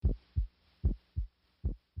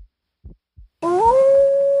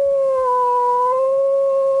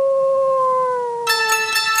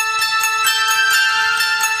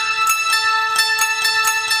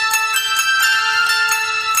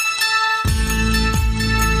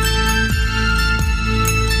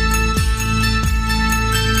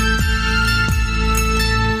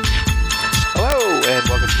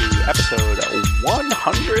episode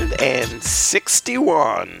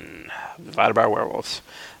 161 divided by werewolves.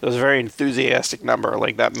 It was a very enthusiastic number,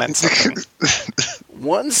 like that meant something.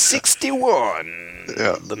 161,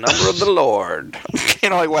 yeah. The number of the Lord.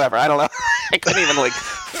 Like whatever. I don't know. I couldn't even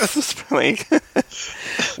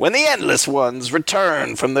when the endless ones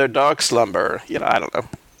return from their dark slumber. I don't know.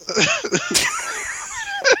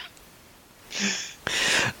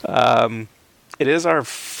 It is our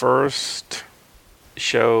first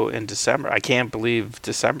show in December. I can't believe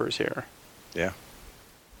December's here. Yeah.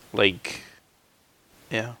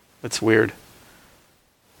 It's weird.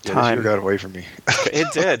 Yeah, this year got away from me.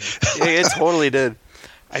 It did. It totally did.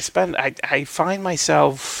 I find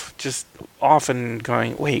myself just often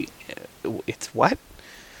going, wait, it's what?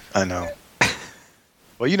 I know.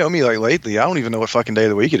 Well, you know me, lately, I don't even know what fucking day of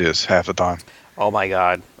the week it is half the time. Oh my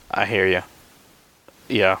God. I hear you.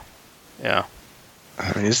 Yeah. Yeah.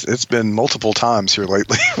 I mean, it's been multiple times here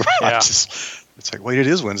lately. Yeah. It's like, wait, it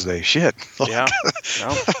is Wednesday. Shit. Yeah. No,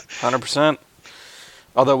 100%.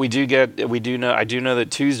 Although I do know that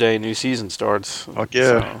Tuesday a new season starts. Fuck yeah.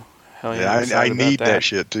 So, hell yeah. I need that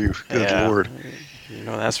shit too. Good Lord.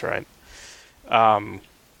 That's right. I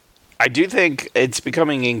do think it's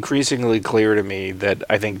becoming increasingly clear to me that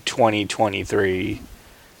I think 2023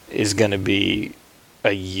 is going to be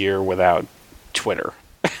a year without Twitter.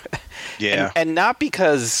 Yeah. And not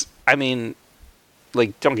because, don't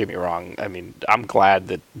get me wrong. I mean, I'm glad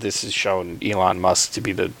that this has shown Elon Musk to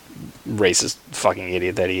be the racist fucking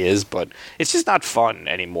idiot that he is, but it's just not fun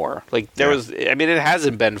anymore. It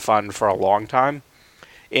hasn't been fun for a long time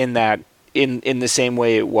in that, in the same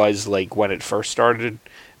way it was when it first started,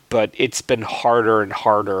 but it's been harder and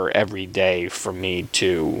harder every day for me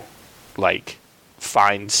to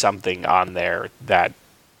find something on there that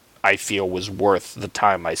I feel was worth the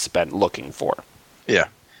time I spent looking for. Yeah.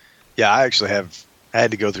 Yeah, I actually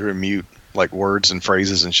had to go through and mute words and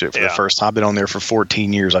phrases and shit for the first time. I've been on there for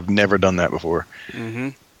 14 years. I've never done that before. Mm-hmm.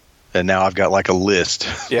 And now I've got a list.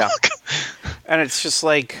 Yeah. And it's just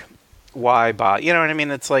why bother? You know what I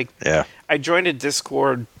mean? It's yeah. I joined a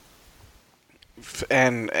Discord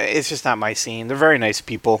and it's just not my scene. They're very nice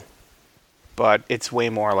people, but it's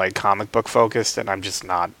way more comic book focused, and I'm just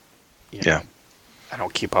not, yeah. I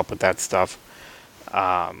don't keep up with that stuff.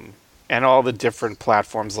 And all the different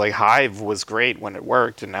platforms, Hive was great when it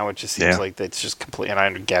worked, and now it just seems like it's just complete. And I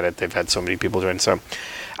get it; they've had so many people join. So,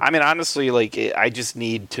 I mean, honestly, I just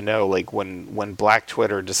need to know, when Black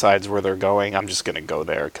Twitter decides where they're going, I'm just gonna go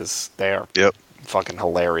there because they are fucking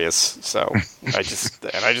hilarious. So I just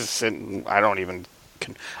sit and I don't even.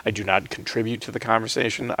 I do not contribute to the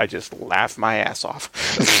conversation. I just laugh my ass off.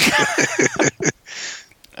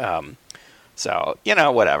 So,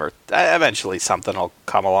 whatever. Eventually something will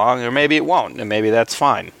come along, or maybe it won't, and maybe that's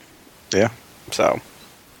fine. Yeah. So,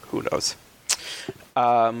 who knows?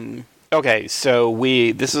 Okay, so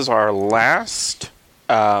this is our last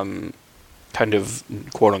kind of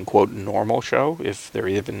quote-unquote normal show, if there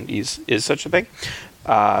even is such a thing,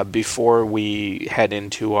 before we head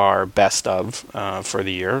into our best of for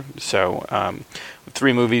the year. So,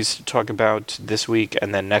 3 movies to talk about this week,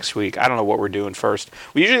 and then next week, I don't know what we're doing first.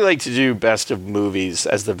 We usually like to do best of movies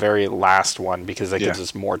as the very last one, because that gives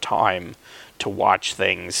us more time to watch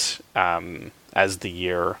things as the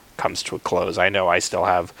year comes to a close. I know I still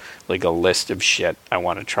have a list of shit I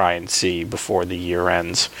want to try and see before the year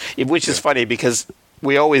ends, which is funny because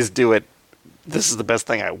we always do it. This is the best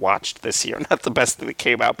thing I watched this year, not the best thing that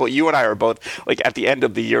came out. But you and I are both at the end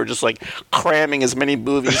of the year, just cramming as many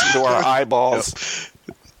movies into our eyeballs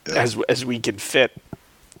as we can fit.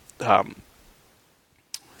 But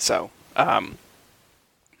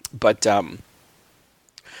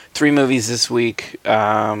 3 movies this week.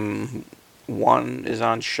 One is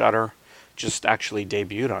on Shudder, just actually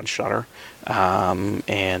debuted on Shudder,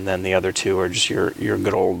 and then the other 2 are just your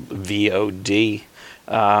good old VOD.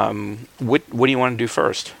 What do you want to do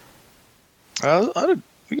first? We can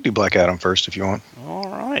do Black Adam first if you want. All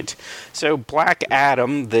right. So Black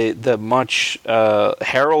Adam, the much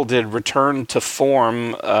heralded return to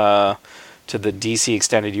form to the DC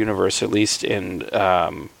Extended Universe, at least in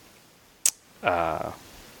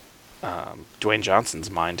Dwayne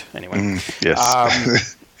Johnson's mind, anyway.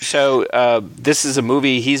 Yes. So this is a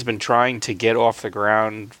movie he's been trying to get off the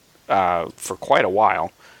ground for quite a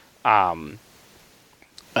while.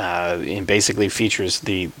 And basically features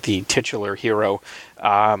the titular hero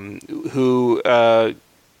who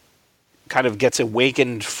kind of gets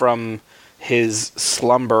awakened from his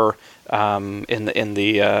slumber in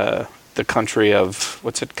the country of,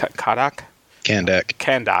 what's it, Kadak?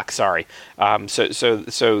 Kahndaq. Sorry.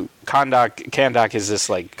 So Kahndaq is this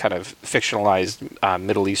like kind of fictionalized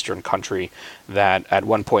Middle Eastern country that at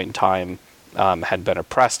one point in time had been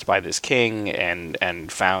oppressed by this king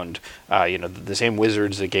and found the same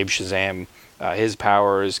wizards that gave Shazam his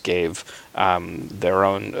powers, gave their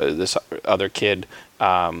own this other kid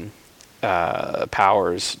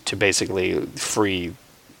powers to basically free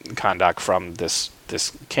Kahndaq from this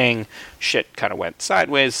king. Shit kind of went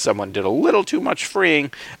sideways. Someone did a little too much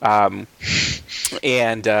freeing, and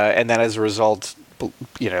then as a result,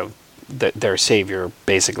 their savior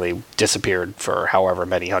basically disappeared for however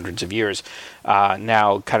many hundreds of years.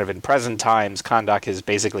 Now, kind of in present times, Kahndaq is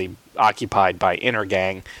basically occupied by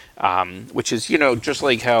Intergang, which is, just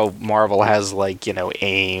like how Marvel has, like,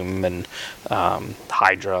 AIM and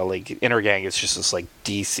Hydra. Like, Intergang is just this, like,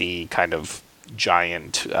 DC kind of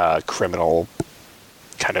giant criminal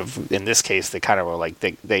kind of, in this case, they kind of are like,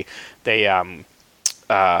 they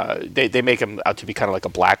make him out to be kind of like a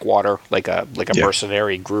Blackwater, like a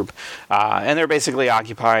mercenary group, and they're basically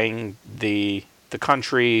occupying the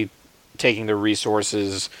country, taking the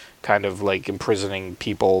resources, kind of like imprisoning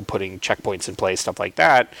people, putting checkpoints in place, stuff like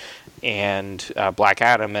that. And Black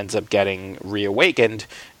Adam ends up getting reawakened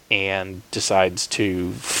and decides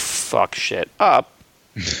to fuck shit up.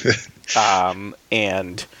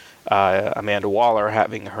 And Amanda Waller,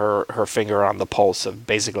 having her finger on the pulse of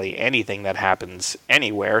basically anything that happens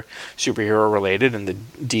anywhere superhero related in the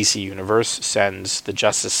DC universe, sends the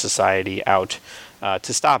Justice Society out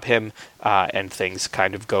to stop him, and things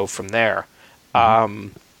kind of go from there.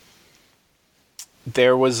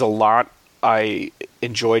 There was a lot I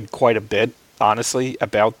enjoyed quite a bit, honestly,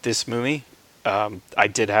 about this movie. I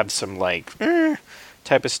did have some like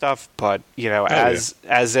type of stuff, but as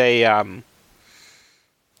a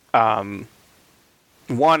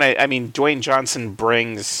one, I mean, Dwayne Johnson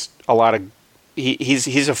brings a lot of.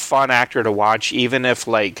 He's a fun actor to watch, even if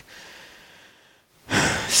like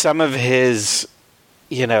some of his,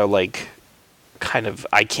 like kind of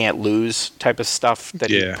I can't lose type of stuff that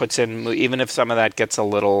he puts in. Even if some of that gets a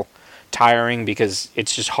little tiring, because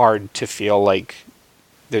it's just hard to feel like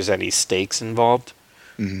there's any stakes involved.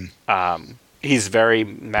 Mm-hmm. He's very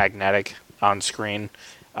magnetic on screen.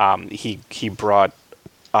 He brought.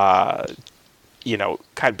 Kind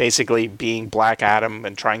of basically being Black Adam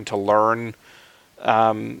and trying to learn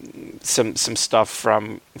some stuff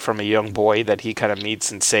from a young boy that he kind of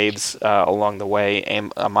meets and saves along the way.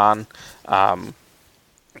 Amon, trying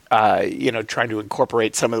to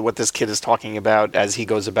incorporate some of what this kid is talking about as he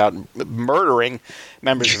goes about murdering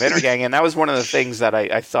members of Intergang, and that was one of the things that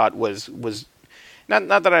I thought was not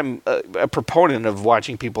that I'm a proponent of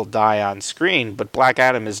watching people die on screen, but Black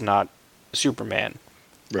Adam is not Superman.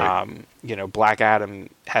 Right. Black Adam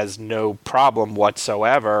has no problem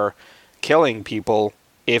whatsoever killing people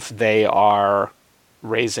if they are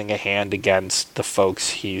raising a hand against the folks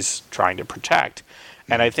he's trying to protect.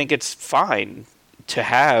 And I think it's fine to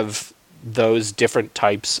have those different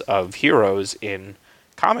types of heroes in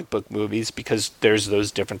comic book movies, because there's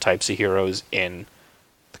those different types of heroes in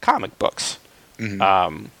the comic books.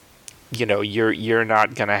 Mm-hmm. You're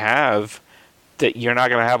not going to have that. You're not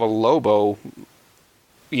going to have a Lobo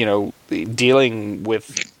dealing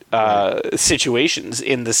with situations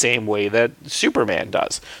in the same way that Superman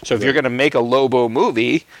does. So if you're going to make a Lobo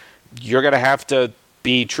movie, you're going to have to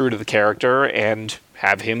be true to the character and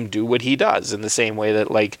have him do what he does, in the same way that,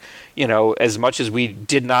 like, as much as we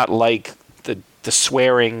did not like the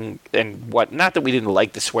swearing and what, not that we didn't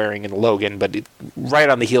like the swearing in Logan, but right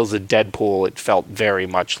on the heels of Deadpool, it felt very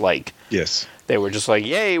much like they were just like,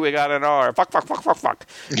 yay, we got an R, fuck.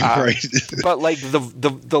 Right. But like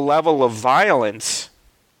the level of violence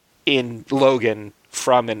in Logan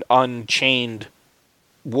from an unchained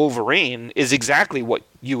Wolverine is exactly what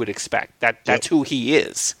you would expect. That's who he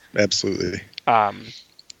is. Absolutely.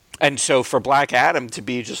 And so for Black Adam to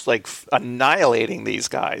be just like annihilating these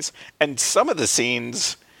guys, and some of the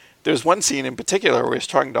scenes, there's one scene in particular where he's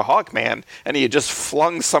talking to Hawkman and he had just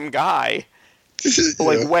flung some guy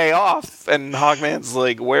like way off, and Hawkman's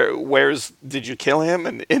like, where's did you kill him?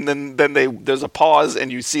 And then there's a pause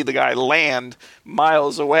and you see the guy land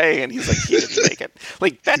miles away and he's like, he didn't make it.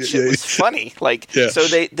 Like, that shit was funny. Like, so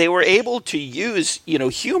they were able to use,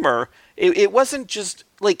 humor. It wasn't just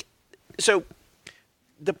like, so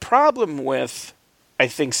the problem with, I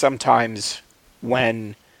think sometimes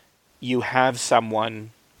when you have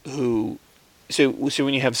someone who, so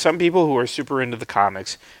when you have some people who are super into the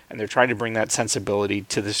comics and they're trying to bring that sensibility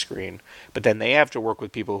to the screen, but then they have to work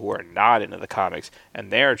with people who are not into the comics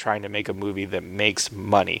and they're trying to make a movie that makes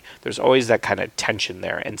money. There's always that kind of tension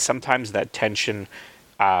there, and sometimes that tension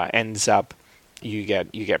ends up you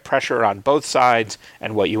get pressure on both sides,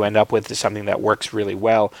 and what you end up with is something that works really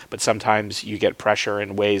well. But sometimes you get pressure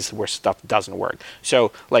in ways where stuff doesn't work.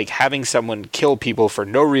 So, like, having someone kill people for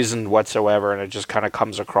no reason whatsoever, and it just kind of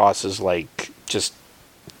comes across as like just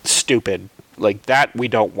stupid, like that we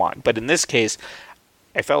don't want. But in this case,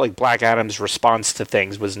 I felt like Black Adam's response to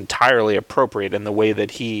things was entirely appropriate in the way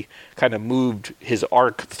that he kind of moved his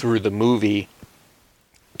arc through the movie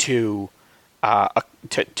to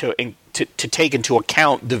take into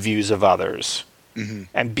account the views of others,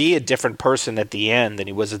 and be a different person at the end than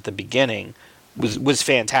he was at the beginning was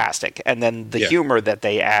fantastic. And then the humor that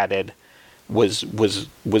they added was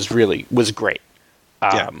great.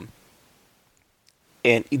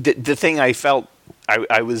 And the thing I felt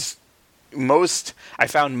I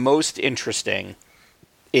found most interesting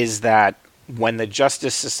is that when the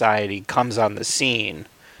Justice Society comes on the scene,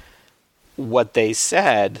 what they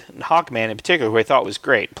said, Hawkman in particular, who I thought was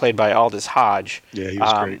great, played by Aldous Hodge, he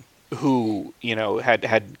was great, who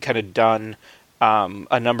had kind of done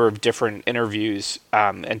a number of different interviews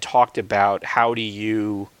and talked about how do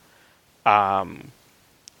you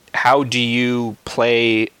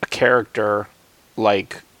play a character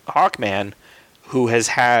like Hawkman, who has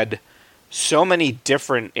had so many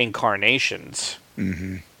different incarnations.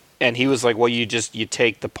 And he was like, well, you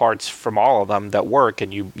take the parts from all of them that work,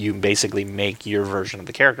 and you basically make your version of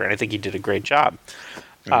the character. And I think he did a great job.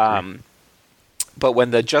 But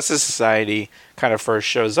when the Justice Society kind of first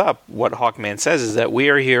shows up, what Hawkman says is that we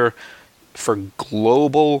are here for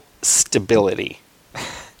global stability.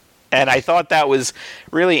 And I thought that was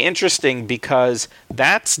really interesting, because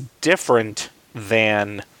that's different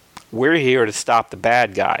than we're here to stop the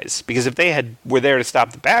bad guys. Because if they were there to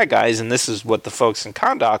stop the bad guys, and this is what the folks in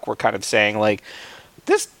Kahndaq were kind of saying, like,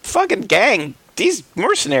 this fucking gang, these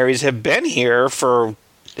mercenaries have been here for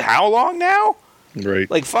how long now? Right.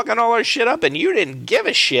 Like, fucking all our shit up, and you didn't give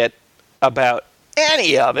a shit about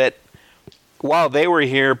any of it while they were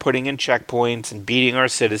here putting in checkpoints and beating our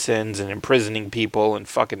citizens and imprisoning people and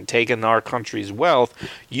fucking taking our country's wealth.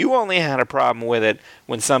 You only had a problem with it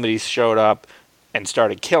when somebody showed up and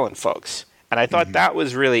started killing folks. And I thought that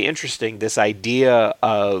was really interesting, this idea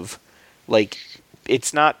of, like,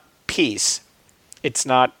 it's not peace. It's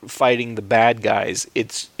not fighting the bad guys.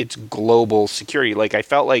 It's global security. Like, I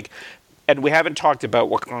felt like, and we haven't talked about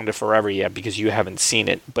Wakanda Forever yet because you haven't seen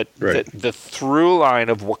it, but the through line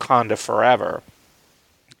of Wakanda Forever,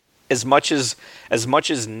 as much as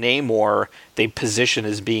Namor they position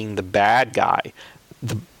as being the bad guy,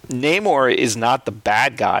 Namor is not the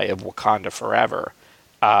bad guy of Wakanda Forever.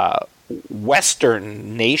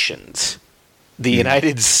 Western nations, the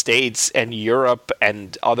United States and Europe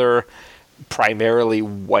and other primarily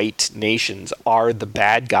white nations, are the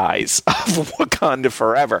bad guys of Wakanda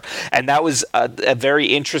Forever. And that was a very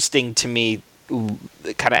interesting to me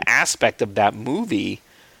kind of aspect of that movie,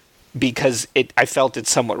 because I felt it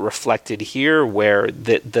somewhat reflected here, where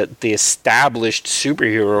the established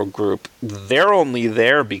superhero group, they're only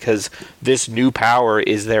there because this new power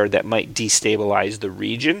is there that might destabilize the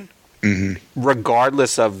region,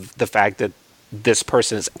 regardless of the fact that this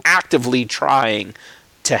person is actively trying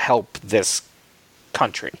to help this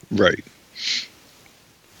country. Right.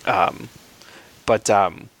 But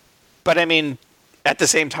I mean, at the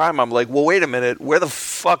same time, I'm like, well, wait a minute, where the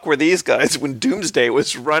fuck were these guys when Doomsday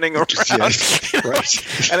was running around? Yes,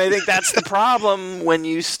 right. And I think that's the problem when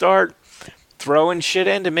you start throwing shit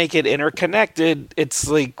in to make it interconnected. It's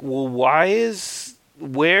like, well, where's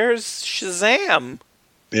Shazam?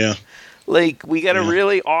 Yeah. Like, we got a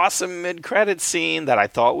really awesome mid-credit scene that I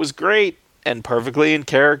thought was great and perfectly in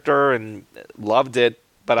character and loved it,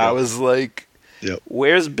 but I was like,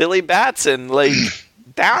 where's Billy Batson? Like,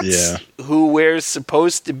 that's who we're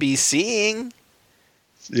supposed to be seeing.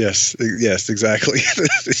 Yes, exactly.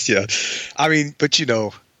 Yeah. I mean, but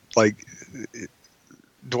like,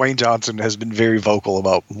 Dwayne Johnson has been very vocal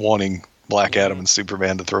about wanting Black Adam and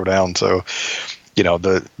Superman to throw down. So,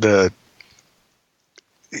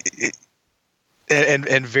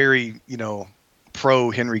 and very,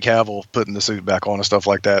 pro Henry Cavill putting the suit back on and stuff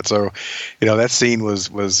like that. So, that scene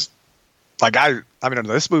was like, I mean,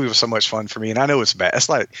 this movie was so much fun for me, and I know it's bad. It's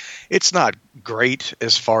like, it's not great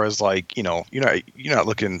as far as, like, you're not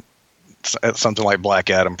looking at something like Black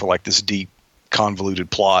Adam for like this deep, convoluted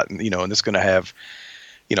plot, and and it's going to have,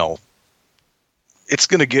 it's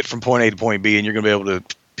going to get from point A to point B, and you're going to be able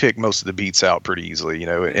to pick most of the beats out pretty easily,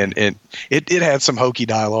 and it had some hokey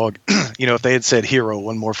dialogue, if they had said hero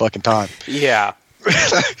one more fucking time. Yeah.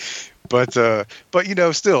 But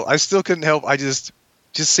still, I still couldn't help.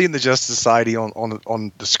 just seeing the Justice Society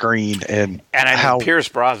on the screen and I how mean, Pierce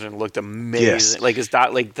Brosnan looked amazing. Yes. Like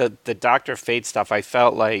the Dr. Fate stuff, I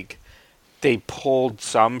felt like they pulled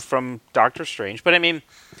some from Doctor Strange. But I mean,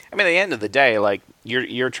 at the end of the day, like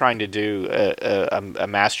you're trying to do a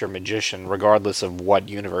master magician, regardless of what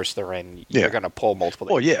universe they're in. Yeah. You're going to pull multiple.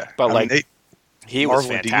 Well, yeah, but I mean, he was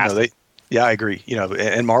Marvel and fantastic. yeah, I agree.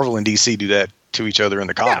 And Marvel and DC do that to each other in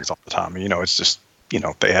the comics all the time. It's just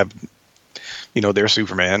they have their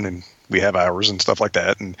Superman and we have ours and stuff like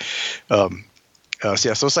that. And so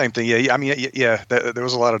same thing. Yeah, I mean, there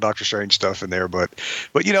was a lot of Doctor Strange stuff in there, but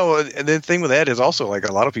and the thing with that is also like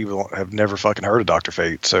a lot of people have never fucking heard of Doctor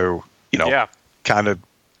Fate, so kind of.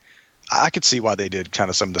 I could see why they did kind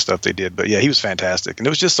of some of the stuff they did, but yeah, he was fantastic, and it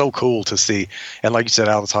was just so cool to see. And like you said,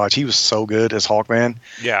 Aldous Hodge, he was so good as Hawkman.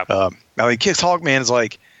 Yeah, I mean, Kiss Hawkman is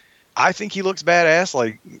like, I think he looks badass,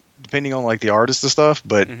 like depending on like the artist and stuff,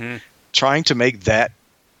 but trying to make that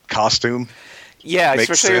costume,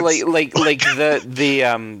 especially like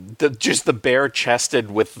the just the bare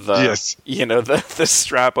chested with the the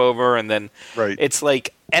strap over, and then it's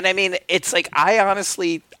like, and I mean, it's like I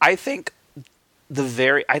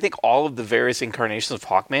think all of the various incarnations of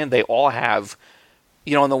Hawkman, they all have,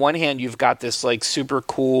 on the one hand, you've got this like super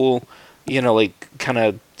cool, like kind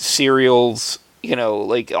of serials,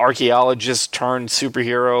 like archaeologist turned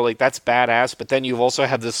superhero, like that's badass. But then you also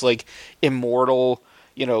have this like immortal,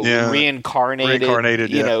 reincarnated,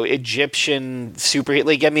 Egyptian super.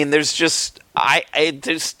 Like, I mean, there's just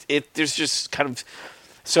there's just kind of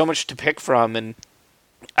so much to pick from. And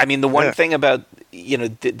I mean, the one thing about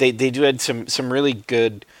they do had some really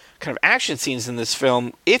good kind of action scenes in this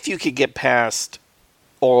film if you could get past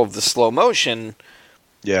all of the slow motion.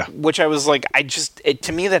 Yeah, which I was like,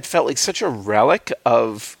 to me that felt like such a relic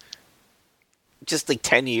of just like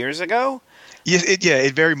 10 years ago.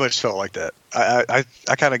 It very much felt like that. I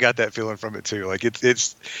kind of got that feeling from it too. Like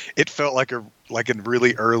it felt like a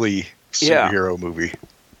really early superhero movie.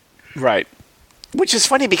 Right. Which is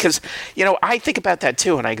funny because, I think about that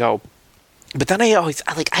too, and I go, but then I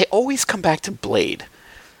always come back to Blade.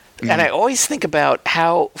 And I always think about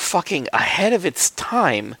how fucking ahead of its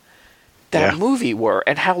time that movie were,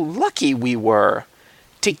 and how lucky we were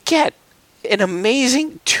to get an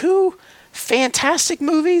amazing 2 fantastic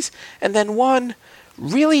movies and then 1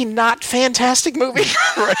 really not fantastic movie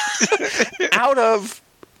out of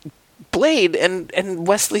Blade and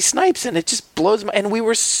Wesley Snipes, and it just blows my. And we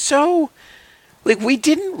were so. Like, we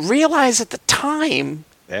didn't realize at the time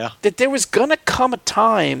that there was going to come a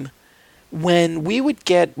time when we would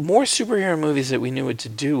get more superhero movies that we knew what to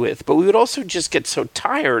do with, but we would also just get so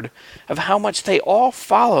tired of how much they all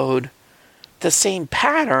followed the same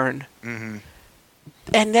pattern. Mm-hmm.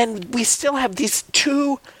 And then we still have these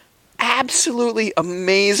 2 absolutely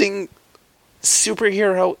amazing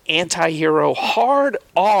superhero, anti-hero, hard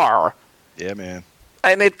R. Yeah, man.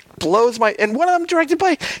 And it blows my... And one of them directed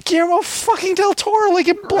by Guillermo fucking del Toro. Like,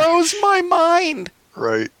 it blows my mind.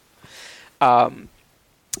 Right.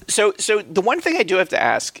 So the one thing I do have to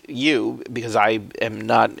ask you, because I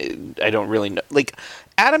don't really know... Like,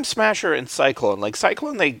 Atom Smasher and Cyclone. Like,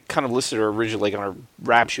 Cyclone, they kind of listed her originally, like, on her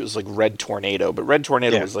rap sheet was, like, Red Tornado. But Red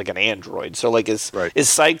Tornado was, like, an android. So, like, is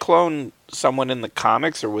Cyclone someone in the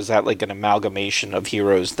comics, or was that, like, an amalgamation of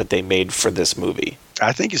heroes that they made for this movie?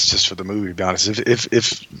 I think it's just for the movie, to be honest.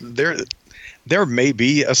 If there may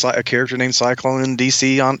be a character named Cyclone in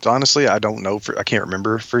DC, honestly, I don't know. I can't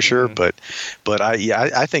remember for sure, but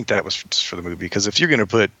I think that was just for the movie, because if you're going to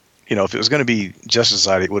put, if it was going to be Justice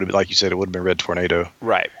Society, it would have been, like you said, it would have been Red Tornado.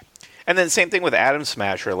 Right. And then same thing with Atom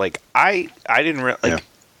Smasher. Like, I didn't really...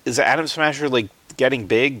 Is Atom Smasher, like, getting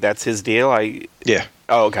big? That's his deal? Yeah.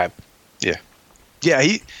 Oh, okay. Yeah. Yeah,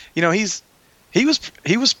 he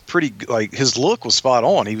was pretty, like, his look was spot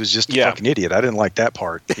on. He was just a fucking idiot. I didn't like that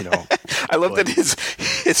part, I love that his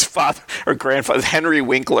father or grandfather, Henry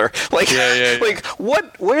Winkler. Like, like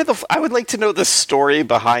I would like to know the story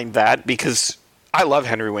behind that, because I love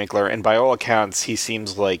Henry Winkler, and by all accounts, he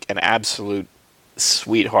seems like an absolute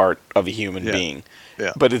sweetheart of a human being.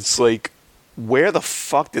 Yeah. But it's like, where the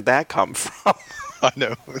fuck did that come from? I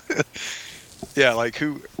know. Yeah, like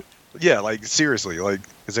who? Yeah, like seriously, like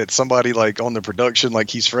is it somebody like on the production, like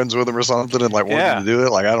he's friends with him or something, and like wanted him to do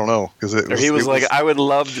it? Like I don't know, because he was like, I would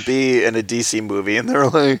love to be in a DC movie, and they're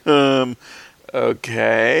like,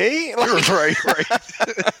 okay, right.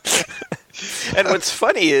 And what's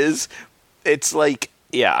funny is, it's like,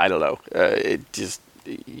 I don't know, it just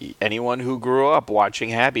anyone who grew up watching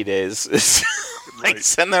Happy Days is like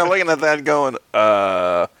sitting there looking at that, going,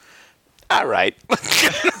 all right.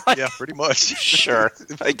 Yeah, pretty much. Sure,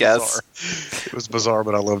 I guess. It was bizarre,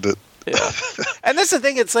 but I loved it. Yeah, and that's the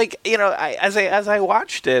thing. It's like, as I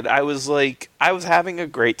watched it, I was having a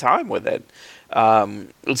great time with it.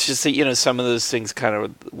 It's just that some of those things kind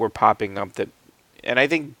of were popping up and I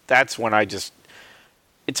think that's when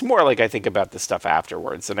it's more like I think about the stuff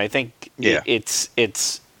afterwards, and I think it's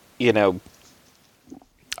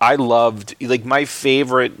I loved, like, my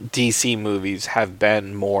favorite DC movies have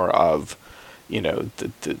been more of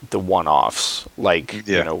the one-offs, like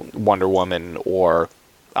Wonder Woman or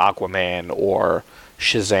Aquaman or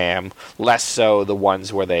Shazam, less so the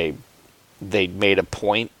ones where they made a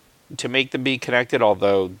point to make them be connected,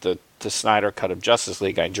 although the Snyder cut of Justice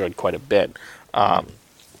League I enjoyed quite a bit.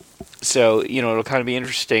 So it'll kind of be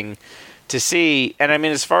interesting to see. And I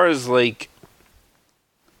mean, as far as like,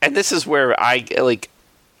 and this is where I like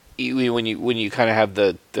when you kind of have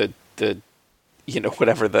the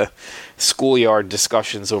whatever, the schoolyard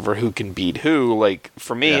discussions over who can beat who. Like,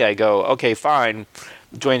 for me, I go, okay, fine.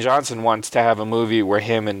 Dwayne Johnson wants to have a movie where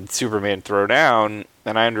him and Superman throw down,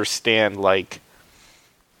 and I understand, like,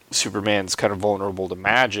 Superman's kind of vulnerable to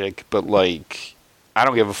magic, but, like, I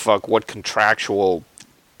don't give a fuck what contractual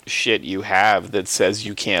shit you have that says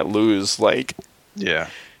you can't lose. Like,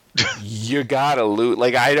 you gotta lose.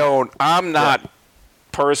 Like, I'm not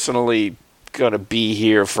personally gonna be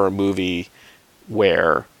here for a movie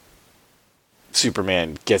where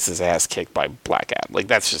Superman gets his ass kicked by Black Adam. Like,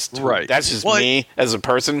 that's just right. That's just me as a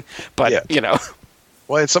person. But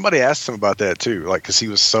well, and somebody asked him about that too, like, because he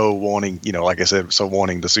was so wanting, like I said, so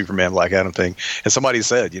wanting the Superman Black Adam thing. And somebody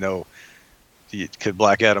said, could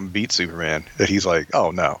Black Adam beat Superman? And he's like,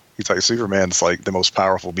 oh no. He's like, Superman's like the most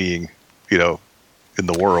powerful being, in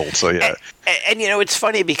the world. So yeah. And it's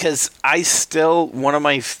funny because one of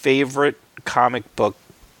my favorite comic book,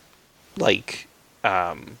 like,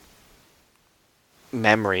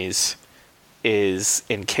 memories is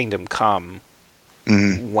in Kingdom Come,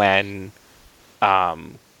 when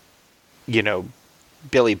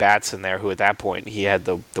Billy Batson there, who at that point he had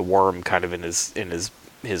the worm kind of in his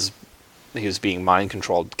he was being mind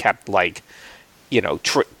controlled, kept like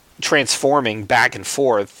transforming back and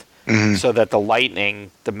forth, so that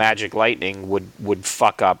the magic lightning would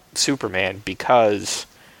fuck up Superman, because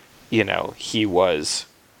he was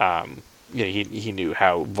he knew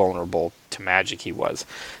how vulnerable to magic he was.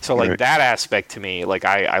 So, like, that aspect to me, like,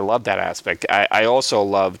 I love that aspect. I also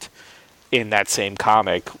loved, in that same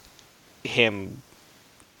comic, him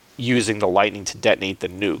using the lightning to detonate the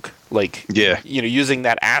nuke. Like, using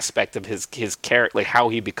that aspect of his character, like how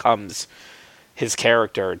he becomes his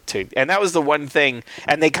character and that was the one thing,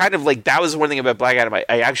 and they kind of, like, that was one thing about Black Adam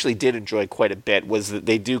I actually did enjoy quite a bit, was that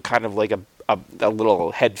they do kind of like a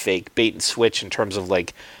little head fake bait and switch in terms of,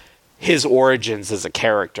 like, his origins as a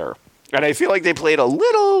character. And I feel like they played a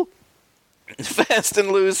little fast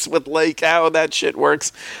and loose with, like, how that shit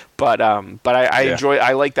works. But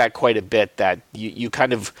I like that quite a bit, that you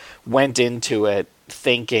kind of went into it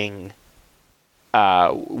thinking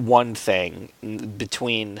one thing,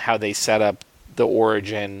 between how they set up the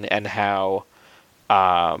origin and how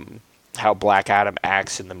Black Adam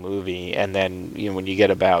acts in the movie, and then when you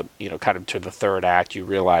get about kind of to the third act, you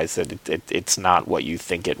realize that it's not what you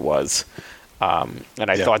think it was, and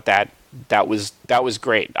I thought that was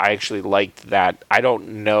great. I actually liked that. I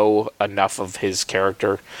don't know enough of his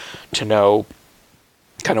character to know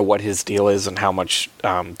kind of what his deal is and how much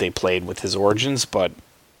they played with his origins, but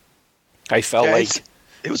I felt like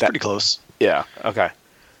it was pretty close. Yeah. Okay.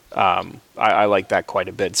 I like that quite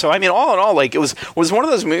a bit. So, I mean, all in all, like, it was one of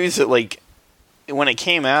those movies that, like, when it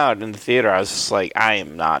came out in the theater, I was just like, I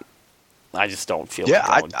just don't feel like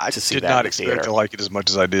going to see that in the theater. I did not expect to like it as much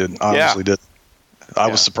as I did. I honestly did. I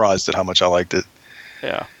was surprised at how much I liked it.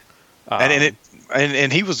 Yeah.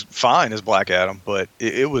 And he was fine as Black Adam, but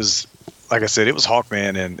it was, like I said, it was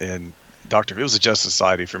Hawkman and Dr. It was the Justice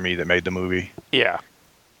Society for me that made the movie. Yeah.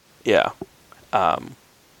 Yeah. Well,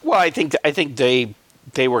 I think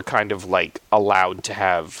they were kind of, like, allowed to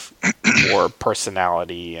have more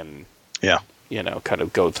personality and kind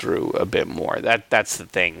of go through a bit more. That's the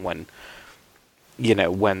thing, when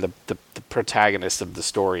when the protagonist of the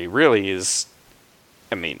story really is,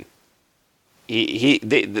 I mean,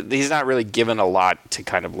 he's not really given a lot to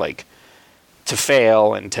kind of, like, to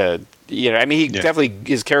fail and to, I mean, he definitely,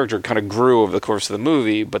 his character kind of grew over the course of the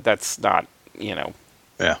movie, but that's not,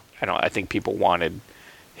 I think people wanted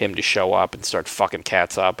him to show up and start fucking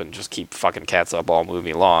cats up and just keep fucking cats up all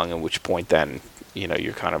movie long, at which point then,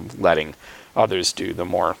 you're kind of letting others do the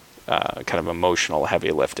more kind of emotional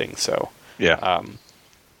heavy lifting. So, yeah.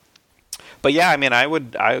 But yeah, I mean,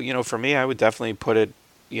 for me, I would definitely put it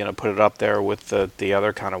put it up there with the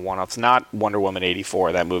other kind of one-offs. Not Wonder Woman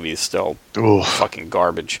 84. That movie is still fucking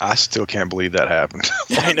garbage. I still can't believe that happened.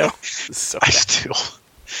 I know. So I still.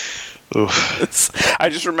 I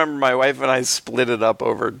just remember my wife and I split it up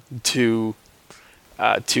over two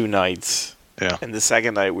nights. Yeah. And the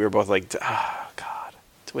second night, we were both like, "Oh God,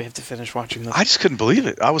 do we have to finish watching this?" I just couldn't believe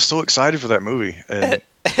it. I was so excited for that movie. And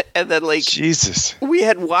and then, like, Jesus, we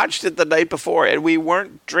had watched it the night before, and we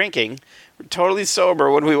weren't drinking. We're totally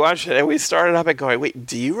sober when we watched it, and we started up and going, "Wait,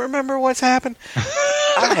 do you remember what's happened?"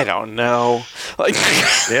 I don't know. Like,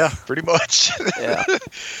 yeah, pretty much. Yeah.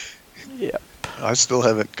 Yeah. I still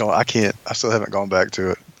haven't gone. I still haven't gone back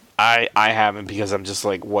to it. I haven't, because I'm just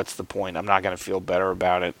like, what's the point? I'm not going to feel better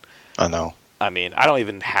about it. I know. I mean, I don't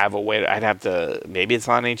even have a way. I'd have to. Maybe it's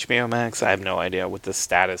on HBO Max. I have no idea what the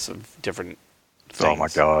status of different things. Oh my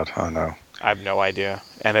God, I know. I have no idea.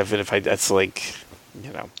 And if that's like,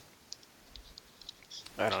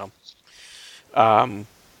 I don't know.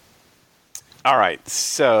 All right,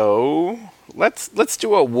 so let's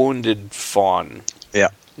do A Wounded Fawn. Yeah.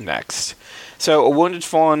 Next. So, A Wounded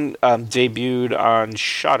Fawn debuted on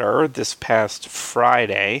Shudder this past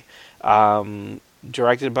Friday,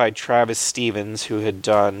 directed by Travis Stevens, who had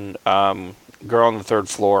done Girl on the Third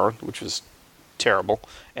Floor, which was terrible,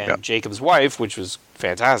 and Jacob's Wife, which was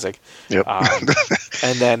fantastic. Yep.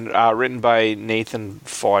 And then written by Nathan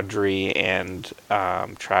Fawdry and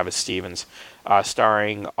Travis Stevens.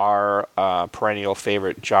 Starring our perennial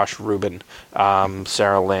favorite Josh Rubin,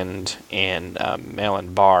 Sarah Lind, and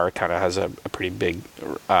Malin Barr kind of has a pretty big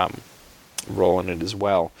role in it as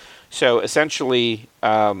well. So essentially,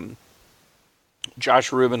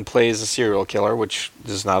 Josh Rubin plays a serial killer, which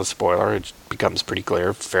is not a spoiler. It becomes pretty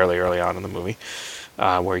clear fairly early on in the movie,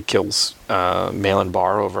 where he kills Malin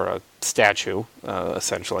Barr over a statue,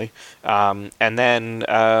 essentially. And then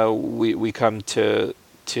we come to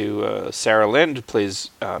Sarah Lind, who plays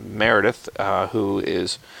Meredith, who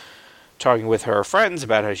is talking with her friends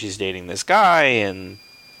about how she's dating this guy, and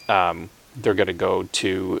they're going to go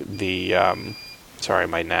to the. Sorry,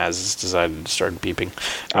 my NAS has decided to start beeping.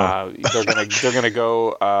 They're gonna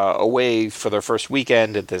go away for their first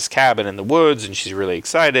weekend at this cabin in the woods, and she's really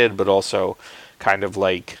excited, but also kind of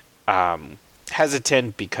like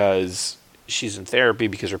hesitant because she's in therapy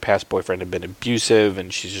because her past boyfriend had been abusive,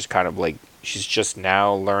 and she's just kind of like. She's just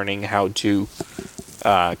now learning how to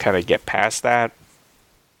kind of get past that.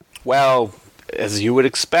 Well, as you would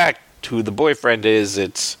expect, who the boyfriend is,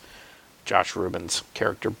 it's Josh Rubin's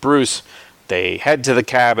character, Bruce. They head to the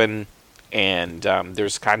cabin, and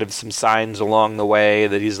there's kind of some signs along the way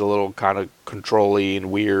that he's a little kind of control-y and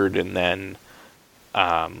weird, and then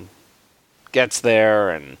gets there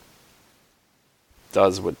and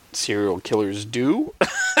does what serial killers do.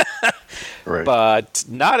 Right. But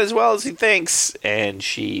not as well as he thinks, and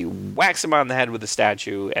she whacks him on the head with a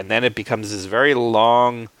statue, and then it becomes this very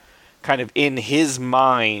long, kind of in his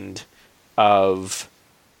mind, of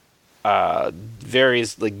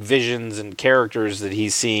various like visions and characters that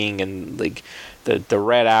he's seeing, and like the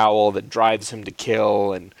red owl that drives him to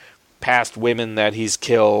kill, and past women that he's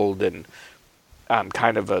killed, and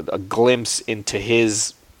kind of a glimpse into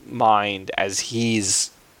his mind as he's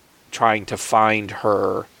trying to find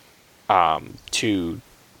her. To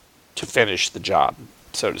finish the job,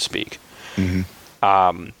 so to speak.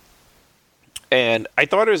 Mm-hmm. And I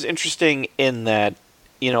thought it was interesting in that,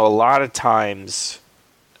 a lot of times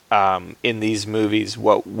in these movies,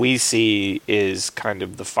 what we see is kind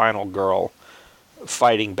of the final girl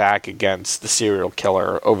fighting back against the serial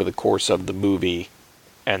killer over the course of the movie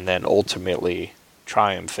and then ultimately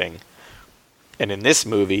triumphing. And in this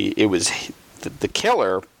movie, it was the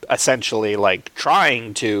killer essentially like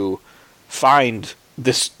trying to find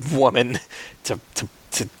this woman to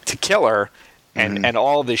kill her, and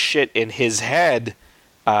all the shit in his head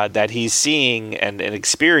that he's seeing and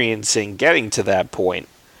experiencing getting to that point.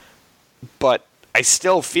 But I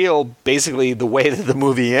still feel basically the way that the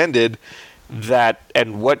movie ended, that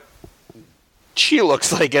and what she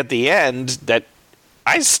looks like at the end, that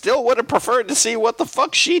I still would have preferred to see what the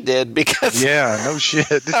fuck she did, because no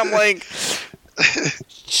shit. I'm like,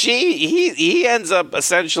 he ends up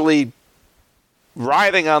essentially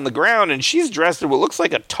writhing on the ground, and she's dressed in what looks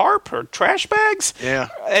like a tarp or trash bags. Yeah.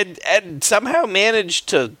 And somehow managed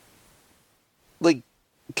to like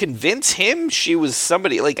convince him she was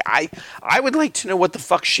somebody. Like I would like to know what the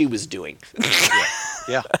fuck she was doing.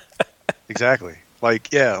 Yeah. Exactly. Like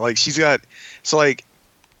she's got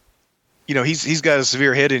he's got a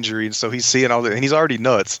severe head injury, and so he's seeing all that, and he's already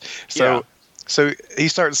nuts. So he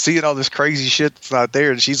starts seeing all this crazy shit that's not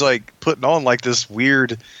there, and she's like putting on like this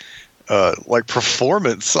weird like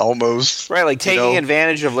performance almost. Right, like taking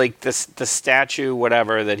advantage of like the statue,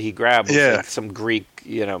 whatever that he grabbed, was like some Greek,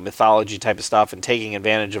 mythology type of stuff, and taking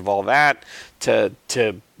advantage of all that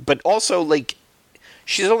but also like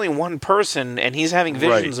she's only one person, and he's having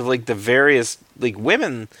visions of like the various like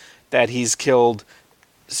women that he's killed.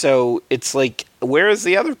 So it's like, where is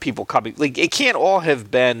the other people coming? Like, it can't all have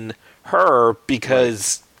been her,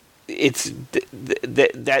 because it's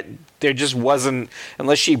that there just wasn't,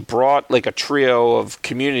 unless she brought like a trio of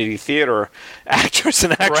community theater actors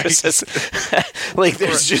and actresses. Like,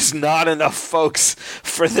 there's just not enough folks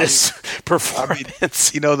for this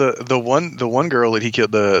performance. I mean, the one girl that he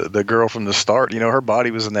killed, the girl from the start, her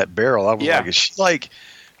body was in that barrel. I was like, is she like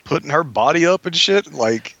putting her body up and shit?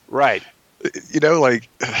 Like, right. Like,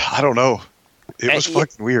 I don't know. It was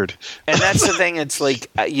fucking weird. And that's the thing. It's like,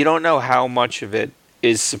 you don't know how much of it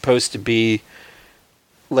is supposed to be,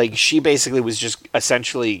 like, she basically was just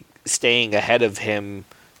essentially staying ahead of him,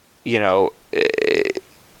 and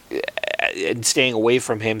staying away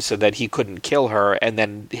from him so that he couldn't kill her. And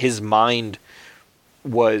then his mind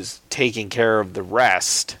was taking care of the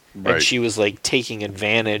rest. Right. And she was like taking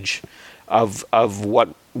advantage of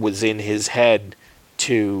what was in his head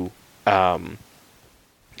to,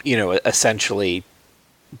 essentially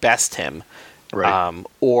best him. Right.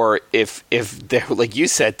 Or if there, like you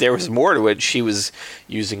said, there was more to it, she was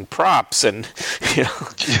using props and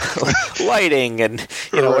lighting and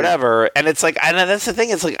whatever. And it's like, and that's the thing.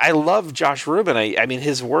 It's like, I love Josh Rubin. I mean,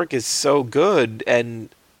 his work is so good, and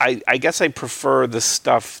I guess I prefer the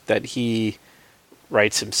stuff that he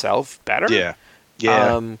writes himself better. Yeah.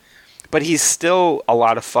 Yeah. But he's still a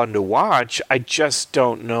lot of fun to watch. I just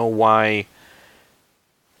don't know why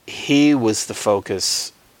he was the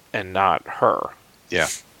focus and not her. Yeah.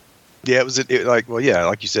 Yeah, like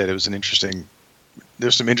you said, it was an interesting,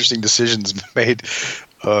 there's some interesting decisions made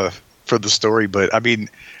for the story, but I mean,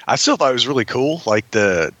 I still thought it was really cool. Like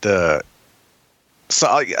I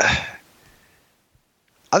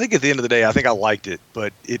think at the end of the day, I think I liked it,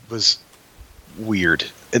 but it was weird.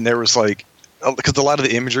 And there was like, because a lot of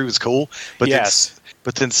the imagery was cool, but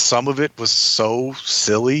then some of it was so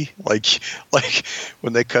silly, like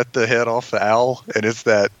when they cut the head off the owl, and it's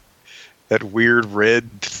that weird red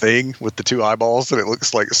thing with the two eyeballs, and it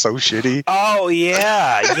looks like so shitty. Oh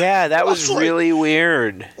yeah, that was really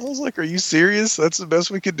weird. I was like, "Are you serious? That's the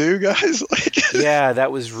best we could do, guys?" Like, yeah,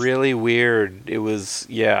 that was really weird. It was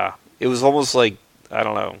almost like, I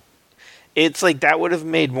don't know. It's like that would have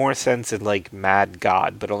made more sense in like Mad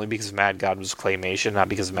God, but only because Mad God was claymation, not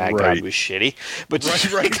because Mad God was shitty. But just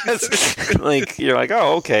because, like, you're like,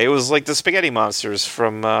 oh, okay, it was like the spaghetti monsters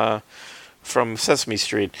from Sesame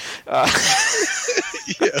Street.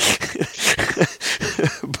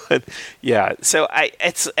 But yeah, so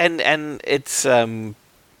it's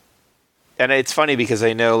funny because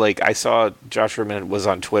I know, like, I saw Josh Rubin was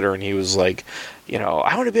on Twitter, and he was like,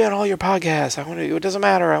 I want to be on all your podcasts. It doesn't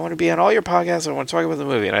matter. I want to be on all your podcasts. I want to talk about the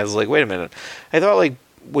movie. And I was like, wait a minute. I thought, like,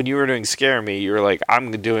 when you were doing Scare Me, you were like,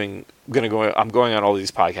 I'm going on all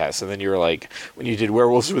these podcasts. And then you were like, when you did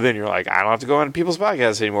Werewolves Within, you're like, I don't have to go on people's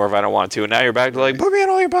podcasts anymore if I don't want to. And now you're back to like, put me on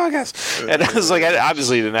all your podcasts. And I was like, I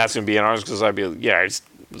obviously didn't ask him to be on ours because I just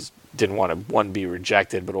didn't want to, one, be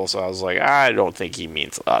rejected, but also I was like, I don't think he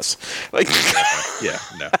means us. Like, yeah,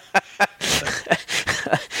 no.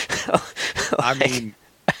 I mean,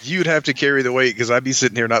 you'd have to carry the weight because I'd be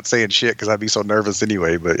sitting here not saying shit because I'd be so nervous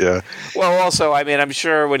anyway. But yeah. Well, also, I mean, I'm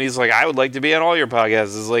sure when he's like, I would like to be on all your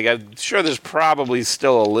podcasts, it's like, I'm sure there's probably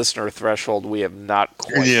still a listener threshold we have not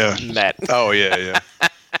quite met. Oh yeah.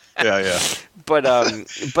 Yeah.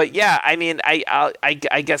 But yeah, I mean,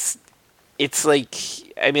 I guess it's like,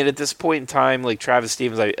 I mean, at this point in time, like, Travis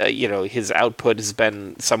Stevens, his output has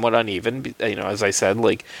been somewhat uneven. As I said,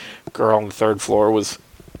 like, Girl on the Third Floor was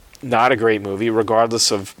not a great movie,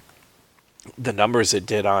 regardless of the numbers it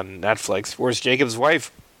did on Netflix. Whereas Jacob's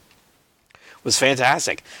Wife was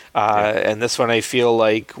fantastic. And this one, I feel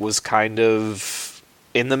like, was kind of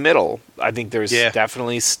in the middle. I think there's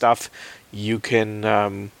definitely stuff you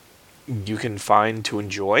can find to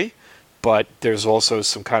enjoy, but there's also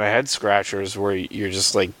some kind of head scratchers where you're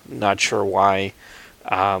just like not sure why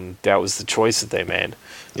that was the choice that they made.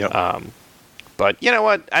 Yep. But you know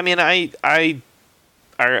what? I mean, I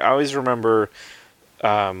always remember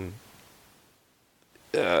Top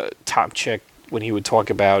Chick, when he would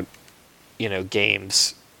talk about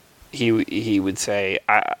games, he would say,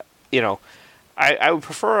 I would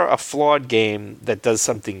prefer a flawed game that does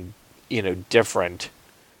something different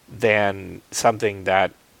than something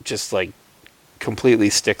that just like completely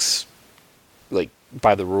sticks like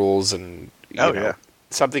by the rules and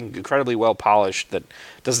something incredibly well polished that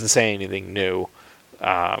doesn't say anything new.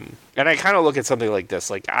 And I kind of look at something like this.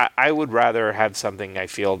 Like, I would rather have something I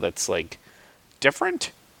feel that's, like,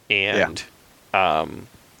 different. And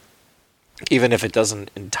even if it doesn't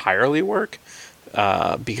entirely work,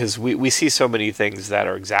 because we see so many things that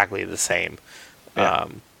are exactly the same.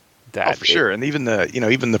 That for sure. And even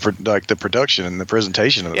the production and the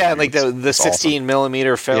presentation of the like the 16 awesome.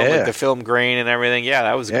 Millimeter film, like the film grain and everything. Yeah,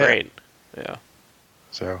 that was great. Yeah.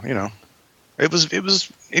 So, it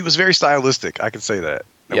was very stylistic. I could say that.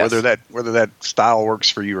 Yes. Whether that style works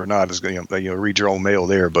for you or not is read your own mail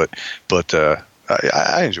there. But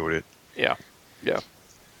I enjoyed it. Yeah.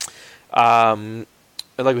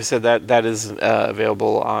 Like we said, that is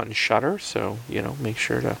available on Shudder. So make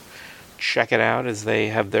sure to check it out as they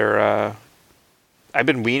have their. I've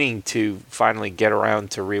been meaning to finally get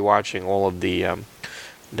around to rewatching all of the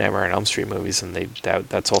Nightmare on Elm Street movies, and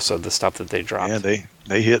that's also the stuff that they dropped. Yeah,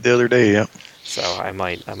 they hit the other day. Yeah. So I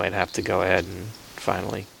might have to go ahead and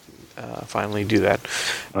finally do that.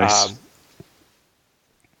 Nice.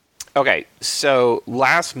 Okay, so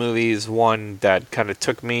last movie is one that kind of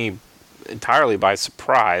took me entirely by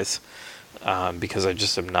surprise because I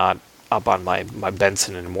just am not up on my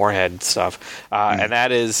Benson and Moorhead stuff, and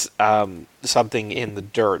that is Something in the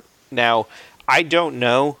Dirt. Now, I don't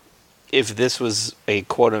know if this was a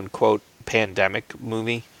quote-unquote pandemic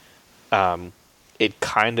movie. It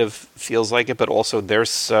kind of feels like it, but also they're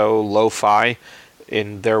so lo-fi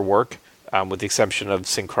in their work, with the exception of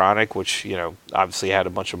Synchronic, which, obviously had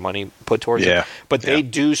a bunch of money put towards it. But they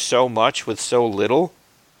do so much with so little.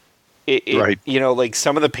 Right. Like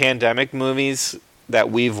some of the pandemic movies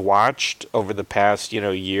that we've watched over the past,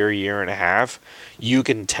 year and a half, you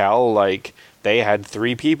can tell, like, they had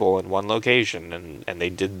 3 people in one location, and they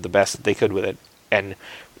did the best that they could with it. And,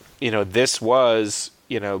 this was,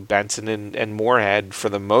 Benson and Moorhead, for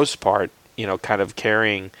the most part, kind of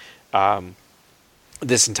carrying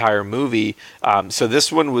this entire movie. So this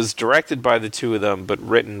one was directed by the two of them, but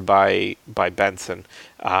written by Benson.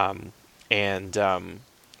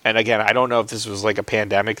 And again, I don't know if this was like a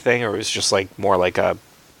pandemic thing or it was just like more like a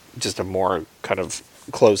more kind of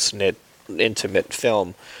close-knit, intimate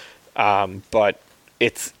film. But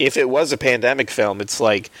if it was a pandemic film, it's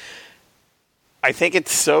like, I think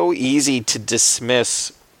it's so easy to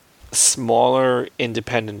dismiss smaller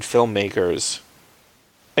independent filmmakers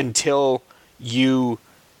until you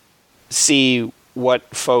see what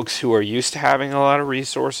folks who are used to having a lot of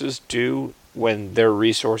resources do when their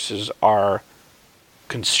resources are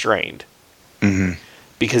constrained. Mm-hmm.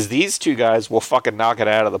 Because these two guys will fucking knock it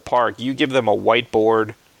out of the park. You give them a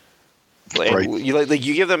whiteboard, right.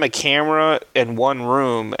 you give them a camera in one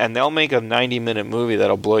room, and they'll make a 90-minute movie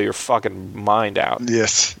that'll blow your fucking mind out.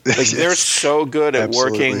 Yes. Like, they're so good at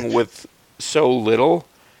working with so little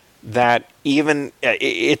that even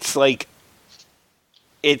it's like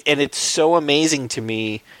and it's so amazing to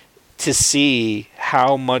me to see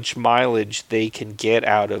how much mileage they can get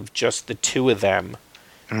out of just the two of them.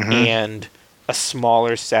 Mm-hmm. And a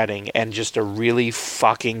smaller setting and just a really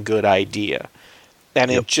fucking good idea. And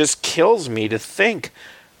it just kills me to think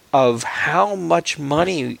of how much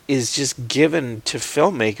money is just given to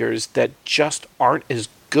filmmakers that just aren't as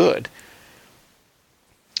good.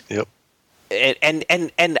 Yep.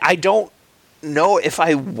 And I don't know if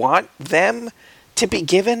I want them to be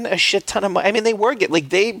given a shit ton of money. I mean, they were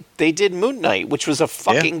they did Moon Knight, which was a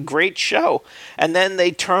fucking great show, and then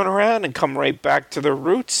they turn around and come right back to their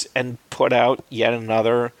roots and put out yet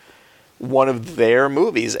another one of their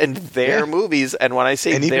movies and their movies. And when I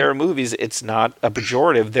say movies, it's not a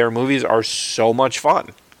pejorative. Their movies are so much fun.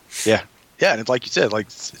 Yeah, and it's like you said,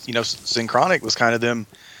 Synchronic was kind of them.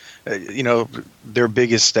 Their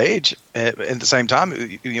biggest stage at the same time,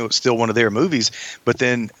 it's still one of their movies, but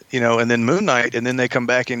then, and then Moon Knight, and then they come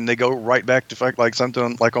back and they go right back to like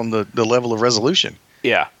something like on the level of Resolution.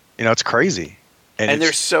 Yeah. It's crazy. And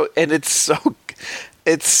it's so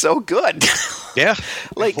good. Yeah.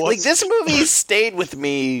 like this movie stayed with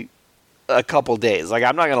me a couple days. Like,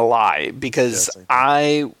 I'm not going to lie, because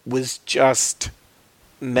I was just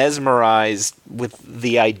mesmerized with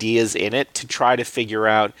the ideas in it to try to figure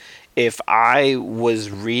out if I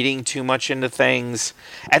was reading too much into things.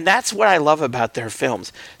 And that's what I love about their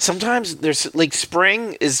films. Sometimes there's like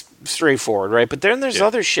Spring is straightforward, right? But then there's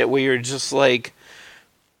other shit where you're just like,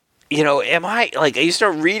 am I like, you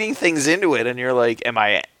start reading things into it and you're like, am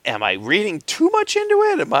I reading too much into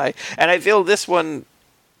it? And I feel this one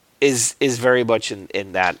is very much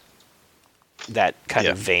in that kind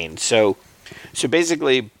of vein. So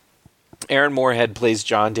basically, Aaron Moorhead plays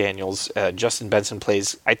John Daniels. Justin Benson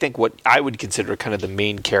plays, I think, what I would consider kind of the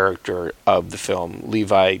main character of the film,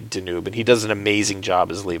 Levi Danube, and he does an amazing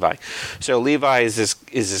job as Levi. So Levi is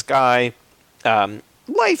this guy.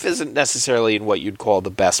 Life isn't necessarily in what you'd call the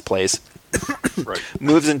best place. Right.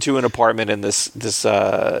 Moves into an apartment in this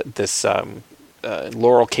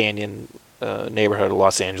Laurel Canyon neighborhood of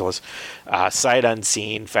Los Angeles, sight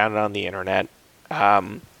unseen, found it on the internet,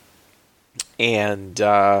 and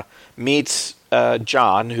meets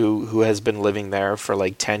John, who has been living there for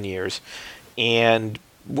like 10 years. And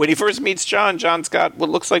when he first meets John, John's got what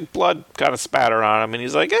looks like blood kind of spattered on him, and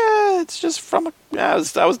he's like, it's just from I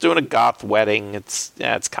was doing a goth wedding. It's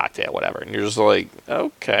cocktail, whatever. And you're just like,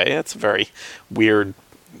 okay, that's a very weird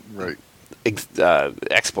Right.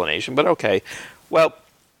 Explanation, but okay. Well,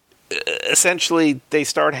 essentially, they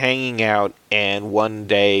start hanging out, and one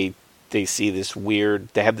day they see this weird.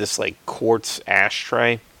 They have this like quartz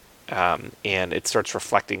ashtray, and it starts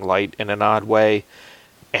reflecting light in an odd way,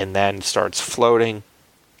 and then starts floating.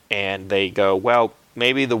 And they go, well,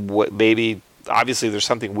 maybe obviously there's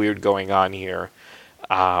something weird going on here.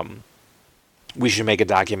 We should make a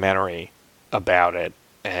documentary about it.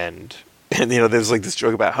 And there's like this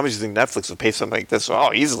joke about how much do you think Netflix would pay something like this?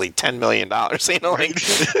 Oh, easily $10 million.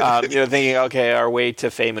 Thinking, okay, our way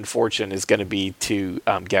to fame and fortune is going to be to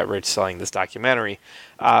get rich selling this documentary.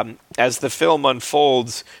 As the film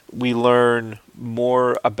unfolds, we learn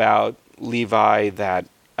more about Levi, that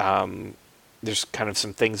there's kind of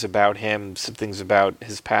some things about him, some things about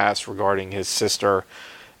his past regarding his sister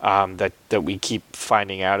that we keep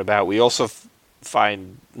finding out about. We also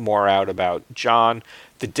find more out about John.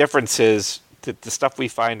 The difference is that the stuff we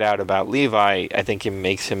find out about Levi, I think it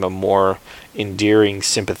makes him a more endearing,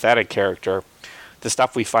 sympathetic character. The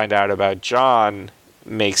stuff we find out about John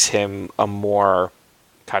makes him a more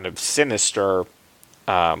kind of sinister,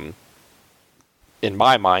 in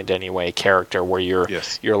my mind anyway, character where you're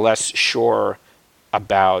less sure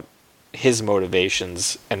about his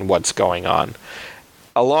motivations and what's going on.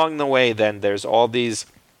 Along the way, then, there's all these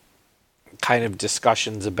kind of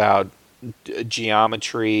discussions about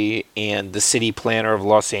geometry and the city planner of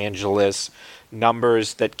Los Angeles,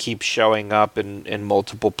 numbers that keep showing up in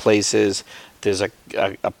multiple places. There's a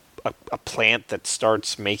plant that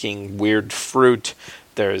starts making weird fruit.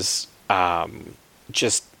 There's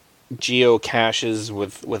just geocaches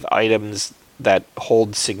with items that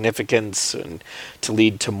hold significance and to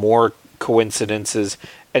lead to more coincidences.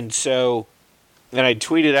 And I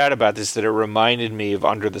tweeted out about this, that it reminded me of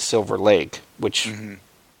Under the Silver Lake, which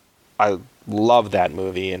I love that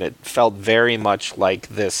movie, and it felt very much like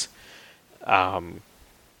this kind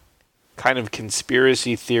of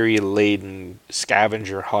conspiracy theory laden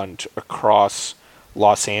scavenger hunt across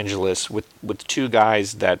Los Angeles with two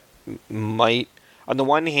guys that might, on the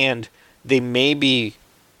one hand, they're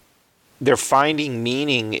finding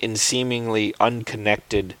meaning in seemingly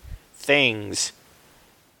unconnected things,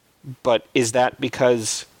 but is that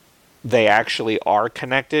because they actually are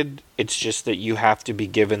connected? It's just that you have to be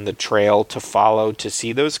given the trail to follow to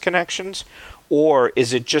see those connections? Or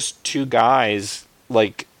is it just two guys,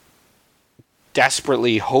 like,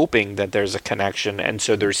 desperately hoping that there's a connection, and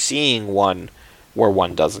so they're seeing one where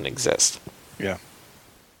one doesn't exist? Yeah.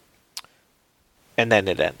 And then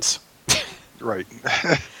it ends. Right.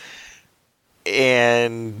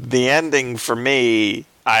 And the ending for me,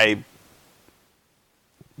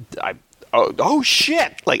 oh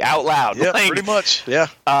shit, like out loud. Yeah, like, pretty much. Yeah.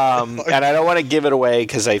 And I don't want to give it away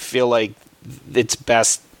because I feel like it's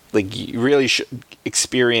best, like, you really should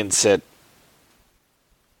experience it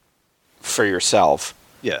for yourself.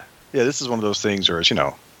 Yeah. Yeah, this is one of those things where it's,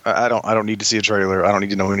 I don't need to see a trailer. I don't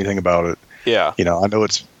need to know anything about it. Yeah. I know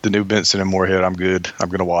it's the new Benson and Moorhead. I'm good. I'm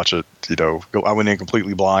going to watch it. I went in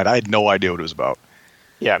completely blind. I had no idea what it was about.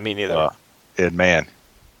 Yeah, me neither. And man,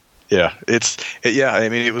 yeah,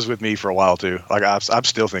 it was with me for a while too. Like I'm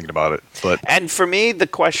still thinking about it. And for me, the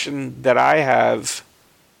question that I have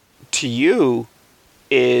to you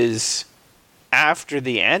is, after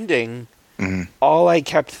the ending, all I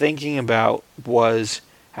kept thinking about was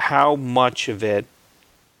how much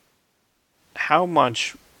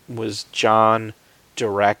was John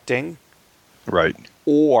directing, right,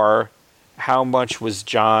 or how much was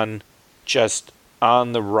John just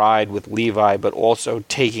on the ride with Levi, but also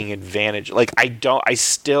taking advantage. Like, it's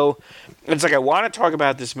like I want to talk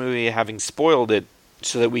about this movie having spoiled it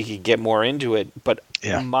so that we could get more into it, but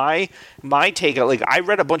my take, like, I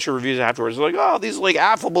read a bunch of reviews afterwards, like, oh, these, like,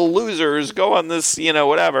 affable losers go on this,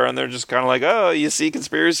 whatever, and they're just kind of like, oh, you see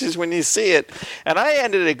conspiracies when you see it, and I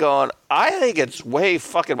ended it going, I think it's way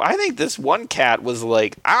fucking, I think this one cat was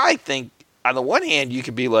like, I think on the one hand, you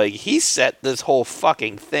could be like, he set this whole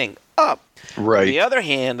fucking thing up. Right. On the other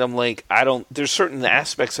hand, I'm like, there's certain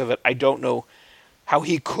aspects of it I don't know how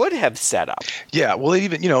he could have set up. Yeah, well,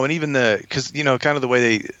 even and even because kind of the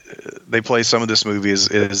way they play some of this movie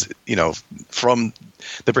is from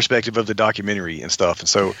the perspective of the documentary and stuff, and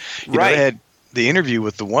so they had the interview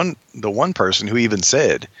with the one person who even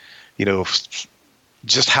said,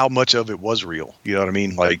 just how much of it was real. You know what I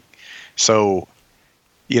mean? Like, so,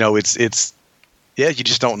 it's you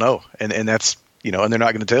just don't know, and that's and they're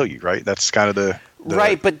not going to tell you, right? That's kind of the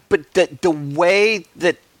right, but the way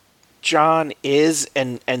that John is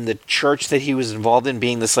and the church that he was involved in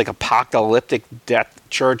being this like apocalyptic death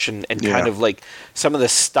church and kind of like some of the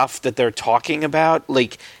stuff that they're talking about,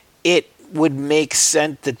 like it would make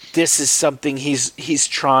sense that this is something he's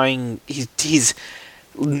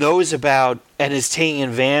knows about and is taking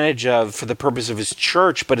advantage of for the purpose of his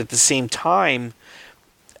church, but at the same time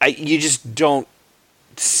you just don't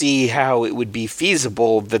see how it would be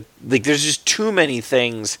feasible. That like there's just too many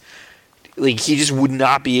things like he just would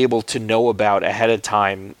not be able to know about ahead of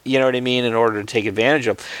time, you know what I mean, in order to take advantage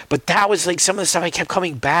of. But that was like some of the stuff I kept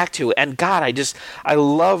coming back to, and God, I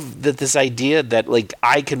love that this idea that like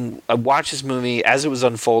I watch this movie as it was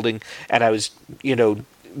unfolding, and I was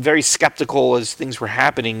very skeptical as things were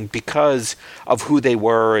happening because of who they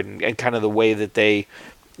were and kind of the way that they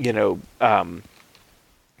kind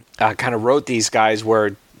of wrote these guys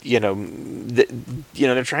where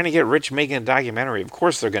they're trying to get rich making a documentary. Of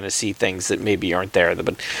course they're going to see things that maybe aren't there,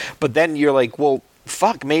 but then you're like, well,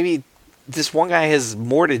 fuck, maybe this one guy has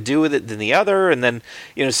more to do with it than the other. And then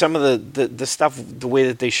some of the stuff, the way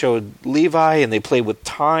that they showed Levi and they played with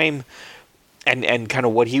time and kind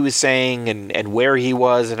of what he was saying and where he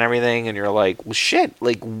was and everything, and you're like, well, shit,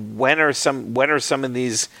 like when are some of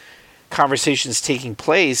these conversations taking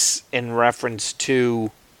place in reference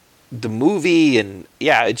to the movie? And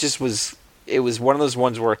it was one of those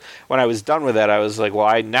ones where when I was done with it, I was like, well,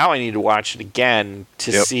 I need to watch it again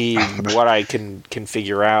to see what I can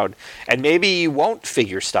figure out. And maybe you won't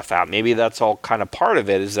figure stuff out. Maybe that's all kind of part of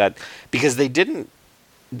it, is that because they didn't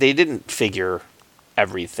figure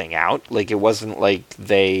everything out. Like it wasn't like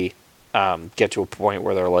they get to a point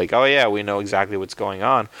where they're like, oh yeah, we know exactly what's going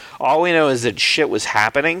on. All we know is that shit was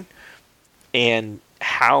happening, and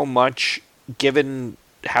how much, given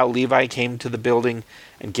how Levi came to the building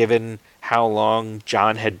and given how long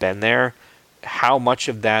John had been there, how much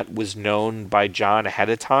of that was known by John ahead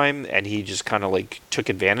of time and he just kind of like took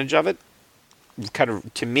advantage of it. Kind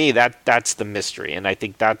of, to me, that's the mystery, and I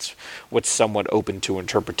think that's what's somewhat open to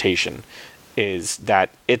interpretation, is that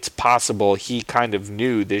it's possible he kind of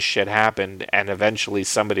knew this shit happened and eventually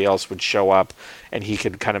somebody else would show up and he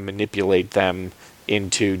could kind of manipulate them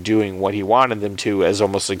into doing what he wanted them to, as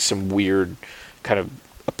almost like some weird kind of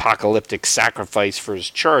apocalyptic sacrifice for his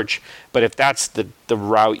church. But if that's the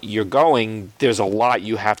route you're going, there's a lot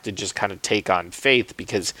you have to just kind of take on faith,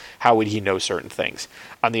 because how would he know certain things?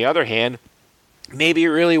 On the other hand, maybe it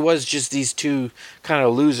really was just these two kind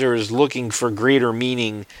of losers looking for greater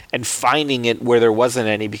meaning and finding it where there wasn't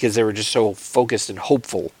any, because they were just so focused and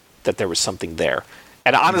hopeful that there was something there.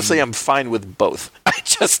 And honestly, I'm fine with both. I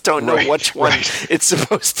just don't know which one it's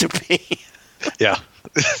supposed to be. Yeah.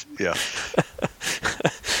 Yeah.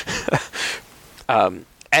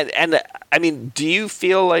 And I mean, do you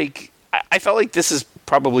feel like, I felt like this is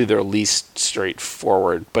probably their least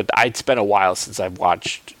straightforward, but it's been a while since I've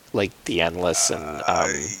watched like The Endless and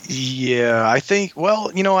yeah, I think,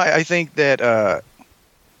 well, I think that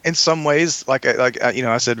in some ways, like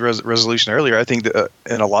I said Resolution earlier, I think that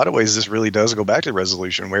in a lot of ways this really does go back to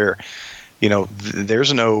Resolution, where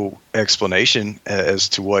there's no explanation as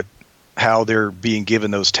to how they're being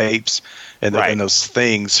given those tapes and those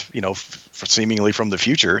things, for seemingly from the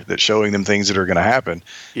future, that's showing them things that are going to happen.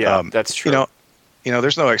 Yeah, that's true.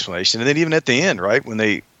 There's no explanation. And then even at the end, right, when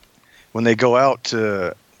they go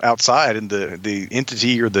outside and the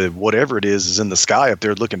entity or the whatever it is in the sky up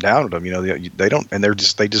there looking down at them, they don't, and they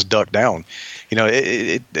just duck down.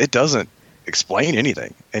 It doesn't explain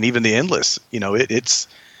anything. And even The Endless,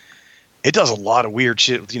 it does a lot of weird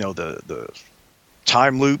shit with, the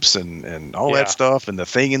time loops and all that stuff, and the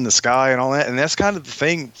thing in the sky and all that. And that's kind of the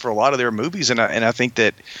thing for a lot of their movies. And I think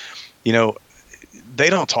that, they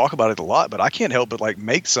don't talk about it a lot, but I can't help but like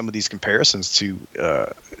make some of these comparisons to,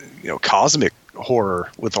 cosmic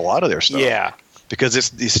horror with a lot of their stuff. Yeah. Because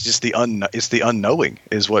it's just the unknowing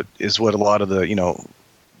is what a lot of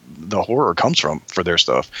the horror comes from for their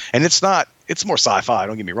stuff. And it's more sci-fi,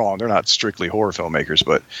 don't get me wrong. They're not strictly horror filmmakers,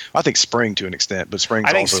 but I think Spring to an extent, but Spring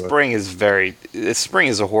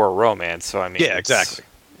is a horror romance. So I mean, yeah, exactly.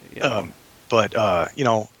 But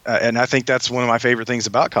and I think that's one of my favorite things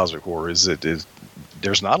about cosmic horror is that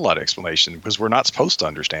there's not a lot of explanation because we're not supposed to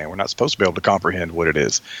understand. We're not supposed to be able to comprehend what it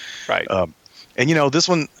is. Right. And this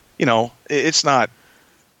one, it's not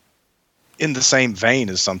in the same vein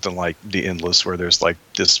as something like The Endless, where there's like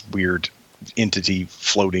this weird entity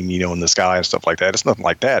floating, in the sky and stuff like that. It's nothing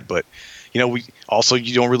like that. But you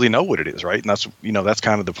don't really know what it is, right? And that's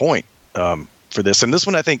kind of the point for this. And this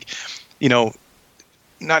one, I think,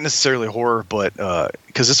 not necessarily horror, but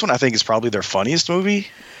because this one I think is probably their funniest movie.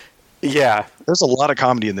 Yeah, there's a lot of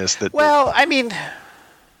comedy in this.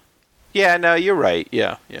 Yeah, no, you're right.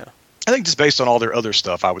 Yeah. I think just based on all their other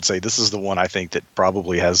stuff, I would say this is the one I think that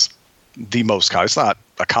probably has the most comedy. It's not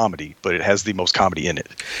a comedy, but it has the most comedy in it.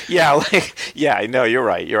 Yeah, I know you're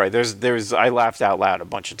right. You're right. There's I laughed out loud a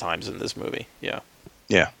bunch of times in this movie. Yeah.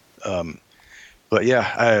 Yeah. But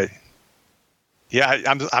yeah,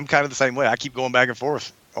 I'm kind of the same way. I keep going back and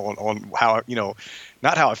forth on how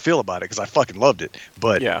not how I feel about it because I fucking loved it,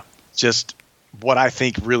 but just what I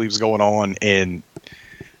think really was going on and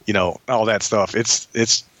all that stuff.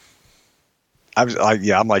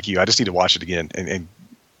 I'm like you. I just need to watch it again and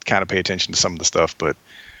kind of pay attention to some of the stuff. But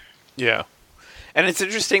yeah, and it's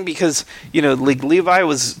interesting because like Levi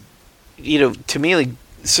was, to me like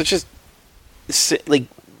such a like.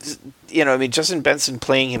 Justin Benson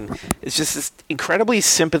playing him is just this incredibly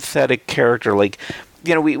sympathetic character. Like,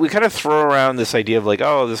 we kind of throw around this idea of like,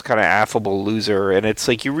 oh, this kind of affable loser. And it's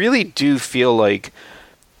like, you really do feel like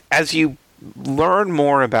as you learn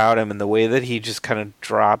more about him and the way that he just kind of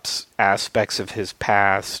drops aspects of his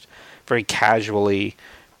past very casually.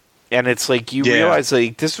 And it's like, you realize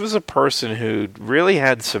like this was a person who really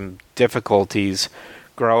had some difficulties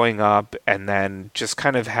growing up and then just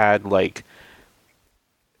kind of had like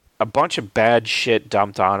a bunch of bad shit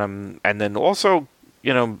dumped on him, and then also,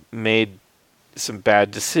 made some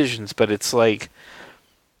bad decisions. But it's like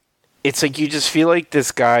you just feel like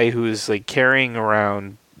this guy who's like carrying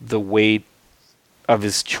around the weight of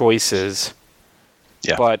his choices.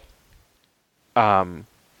 Yeah. But some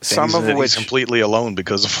of which he's completely alone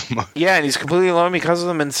because of them. Yeah, and he's completely alone because of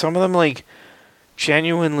them, and some of them like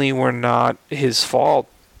genuinely were not his fault.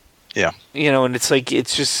 Yeah. And it's like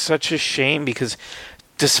it's just such a shame because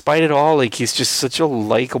despite it all, like he's just such a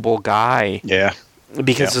likable guy. Yeah.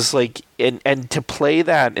 Because it's like, and to play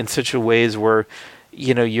that in such a ways where,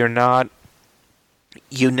 you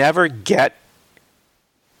never get.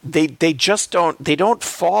 They don't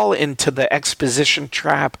fall into the exposition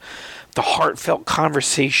trap, the heartfelt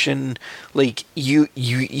conversation. Like you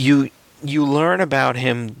learn about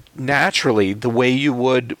him naturally the way you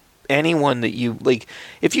would anyone that you like.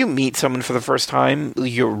 If you meet someone for the first time,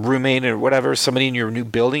 your roommate or whatever, somebody in your new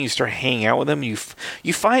building, you start hanging out with them, you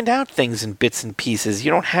find out things in bits and pieces.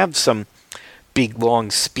 You don't have some big long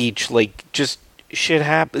speech. Like, just shit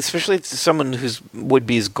happens, especially to someone who's would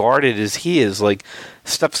be as guarded as he is. Like,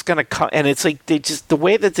 stuff's gonna come, and it's like they just, the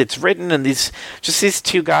way that it's written, and these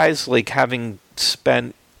two guys like having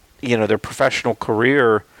spent their professional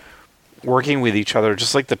career working with each other,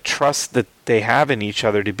 just like the trust that they have in each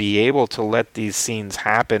other to be able to let these scenes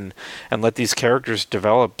happen and let these characters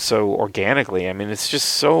develop so organically. I mean, it's just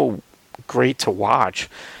so great to watch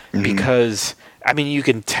because, I mean, you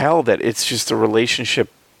can tell that it's just a relationship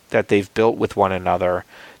that they've built with one another,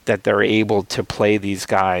 that they're able to play these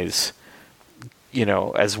guys,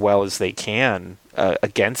 as well as they can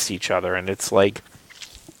against each other. And it's like,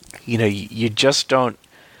 you just don't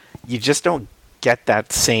get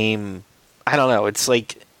that same, I don't know. It's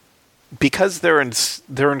like, because they're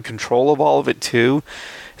in control of all of it too.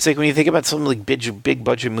 It's like when you think about some like big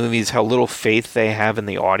budget movies, how little faith they have in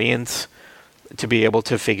the audience to be able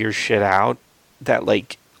to figure shit out. That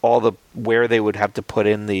like where they would have to put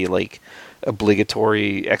in the like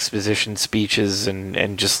obligatory exposition speeches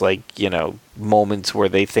and just like moments where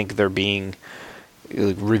they think they're being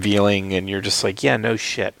revealing, and you're just like, yeah, no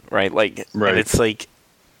shit, right? Like, right. And it's like,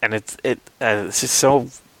 and it's just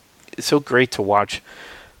so great to watch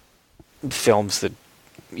films that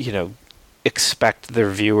expect their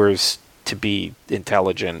viewers to be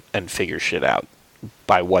intelligent and figure shit out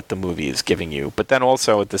by what the movie is giving you, but then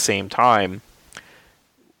also at the same time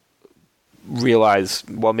realize,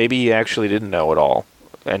 well, maybe you actually didn't know it all,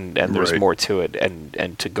 and there's more to it,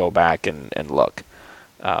 and to go back and look,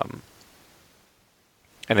 and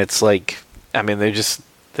it's like, I mean, they're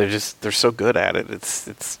so good at it.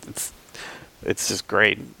 It's just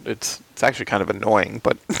great. It's actually kind of annoying,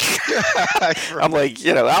 but I'm like,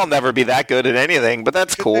 I'll never be that good at anything, but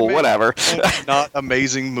that's cool. Whatever. Not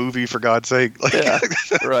amazing movie, for God's sake. Like, yeah,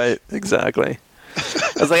 right. Exactly.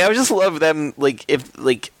 I was like, I would just love them. Like, if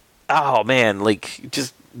like, oh man, like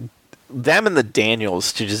just them and the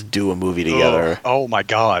Daniels to just do a movie together. Oh my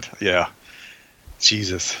God. Yeah.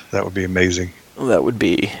 Jesus. That would be amazing. That would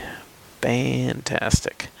be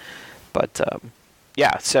fantastic. But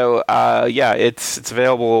yeah, so it's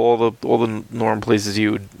available all the normal places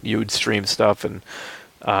you would stream stuff, and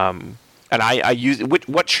I use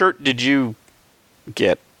what shirt did you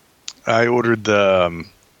get? I ordered the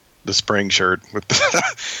spring shirt with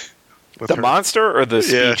the monster or the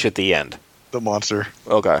speech at the end. The monster.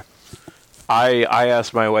 Okay. I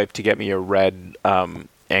asked my wife to get me a red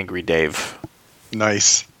Angry Dave.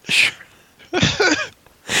 Nice.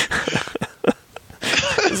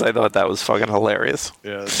 Because I thought that was fucking hilarious.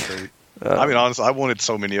 Yeah, that's great. I mean, honestly, I wanted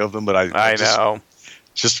so many of them, but I know.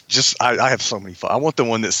 I have so many. I want the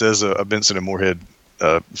one that says a Benson and Moorhead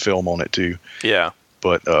film on it too. Yeah.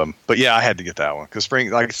 But yeah, I had to get that one because Spring.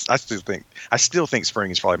 Like, I still think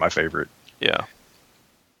Spring is probably my favorite. Yeah.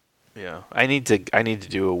 Yeah. I need to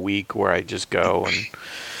do a week where I just go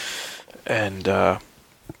and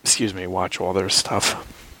watch all their stuff.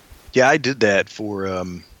 Yeah, I did that for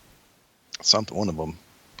one of them.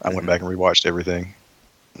 I went back and rewatched everything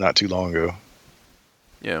not too long ago.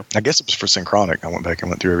 Yeah. I guess it was for Synchronic. I went back and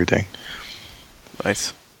went through everything.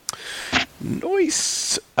 Nice.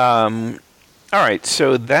 All right,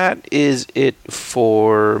 so that is it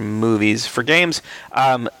for movies. For games,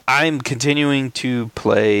 I'm continuing to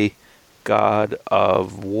play God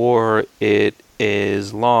of War. It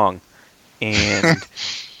is long and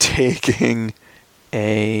taking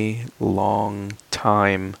a long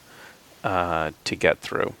time to get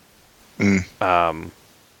through.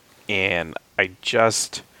 And I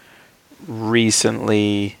just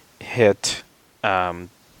recently hit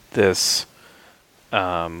this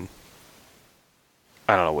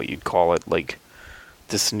I don't know what you'd call it, like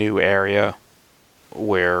this new area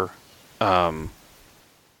where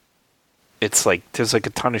it's like there's like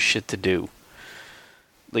a ton of shit to do.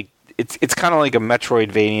 Like it's kind of like a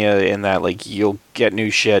Metroidvania in that like you'll get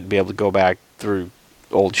new shit, be able to go back through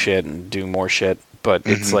old shit and do more shit. But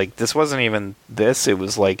it's like this wasn't even this. It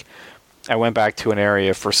was like I went back to an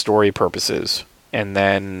area for story purposes, and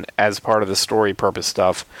then as part of the story purpose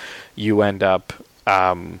stuff, you end up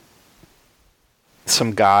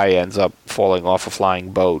some guy ends up falling off a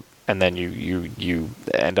flying boat, and then you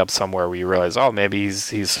end up somewhere where you realize, oh, maybe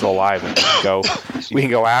he's still alive, and we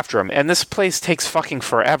can go after him. And this place takes fucking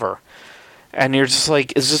forever. And you're just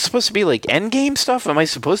like, is this supposed to be like endgame stuff? Am I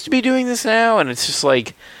supposed to be doing this now? And it's just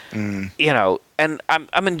like, you know, and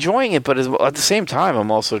I'm enjoying it, but at the same time,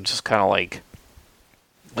 I'm also just kind of like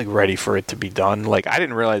ready for it to be done. Like I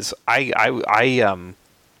didn't realize I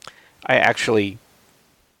actually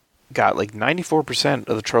got like 94%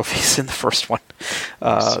 of the trophies in the first one.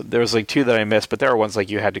 There was like 2 that I missed, but there were ones like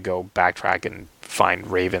you had to go backtrack and find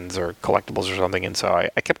ravens or collectibles or something. And so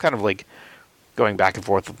I kept kind of like going back and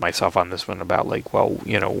forth with myself on this one about like, well,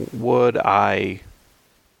 you know, would I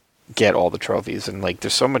get all the trophies? And like,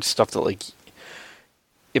 there's so much stuff that like,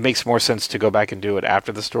 it makes more sense to go back and do it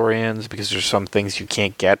after the story ends because there's some things you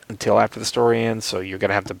can't get until after the story ends. So you're going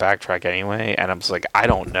to have to backtrack anyway. And I'm just like, I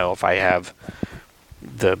don't know if I have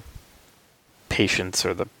the patience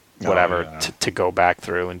or the whatever to go back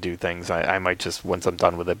through and do things. I might just, once I'm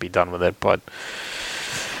done with it, be done with it. But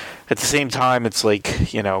at the same time, it's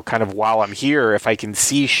like, you know, kind of while I'm here, if I can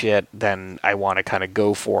see shit, then I want to kind of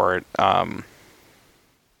go for it. I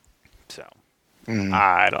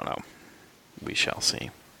don't know. We shall see.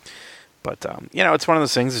 But, you know, it's one of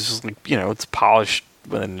those things, it's just like, you know, it's polished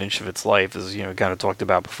within an inch of its life, as, you know, we kind of talked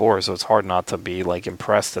about before, so it's hard not to be, like,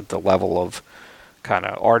 impressed at the level of kind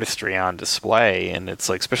of artistry on display. And it's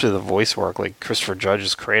like, especially the voice work, like Christopher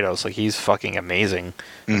Judge's Kratos, like he's fucking amazing.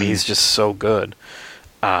 He's just so good.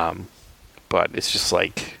 But it's just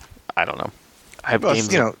like, I don't know. I have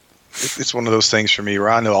games, you know, it's one of those things for me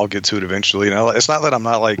where I know I'll get to it eventually. You know, it's not that I'm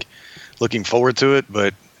not like looking forward to it,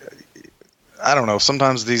 but I don't know.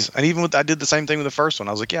 Sometimes and even I did the same thing with the first one.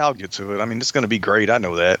 I was like, yeah, I'll get to it. I mean, it's going to be great. I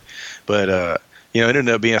know that. But, you know, it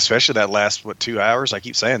ended up being, especially that last, 2 hours. I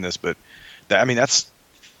keep saying this, but that's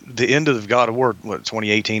the end of God of War,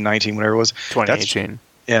 2018, 19, whatever it was. 2018.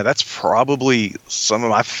 That's probably some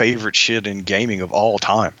of my favorite shit in gaming of all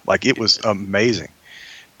time. Like, it was amazing.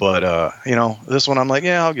 But, you know, this one I'm like,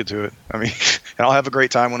 yeah, I'll get to it. I mean, and I'll have a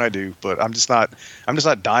great time when I do, but I'm just not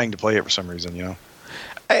dying to play it for some reason, you know?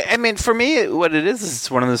 I mean, for me, what it is it's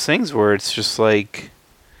one of those things where it's just like,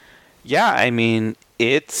 yeah, I mean,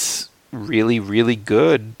 it's really, really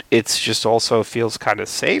good. It's just also feels kind of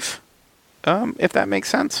safe, if that makes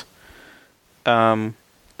sense.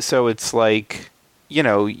 So it's like, you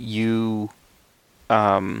know,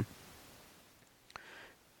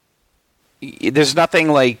 there's nothing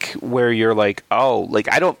like where you're like, oh,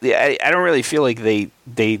 like I don't really feel like they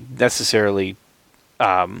necessarily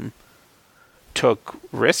took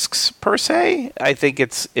risks per se. I think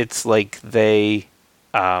it's like they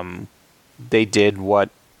did what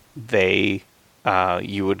they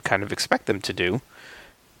you would kind of expect them to do,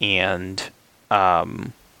 and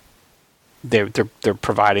they're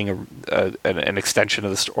providing an extension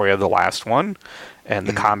of the story of the last one, and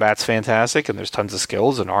the combat's fantastic, and there's tons of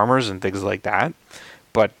skills and armors and things like that,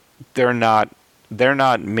 but they're not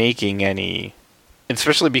making any,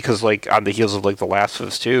 especially because like on the heels of like The Last of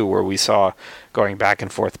Us 2, where we saw going back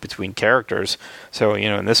and forth between characters. So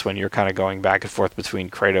in this one you're kind of going back and forth between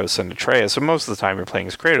Kratos and Atreus. So most of the time you're playing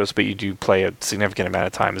as Kratos, but you do play a significant amount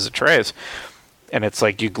of time as Atreus. And it's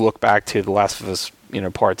like you look back to The Last of Us,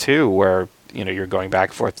 Part 2, where you're going back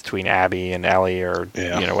and forth between Abby and Ellie, or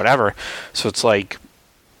whatever. So it's like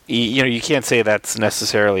you can't say that's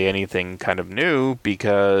necessarily anything kind of new,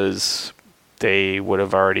 because they would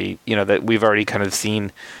have already that we've already kind of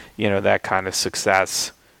seen that kind of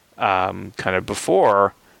success kind of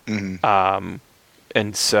before, and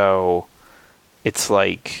so it's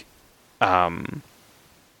like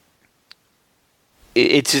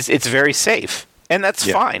it's very safe. And that's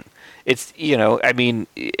fine. It's, I mean,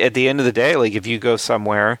 at the end of the day, like if you go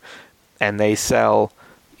somewhere and they sell,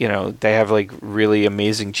 they have like really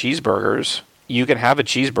amazing cheeseburgers, you can have a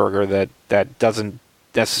cheeseburger that doesn't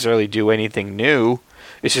necessarily do anything new.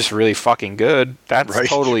 It's just really fucking good. That's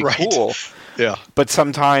totally cool. Yeah. But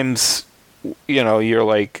sometimes, you're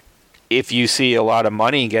like, if you see a lot of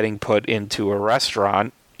money getting put into a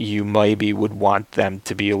restaurant, you maybe would want them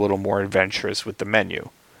to be a little more adventurous with the menu.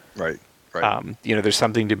 Right. There's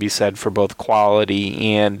something to be said for both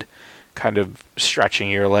quality and kind of stretching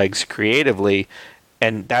your legs creatively.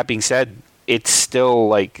 And that being said, it's still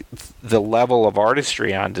like the level of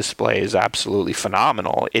artistry on display is absolutely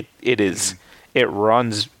phenomenal. It is. It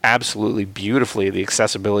runs absolutely beautifully. The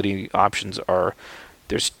accessibility options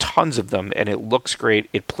there's tons of them, and it looks great.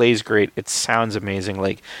 It plays great. It sounds amazing.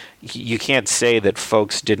 Like you can't say that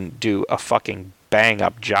folks didn't do a fucking bang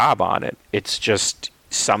up job on it. It's just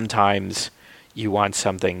sometimes you want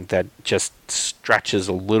something that just stretches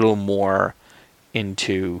a little more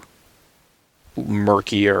into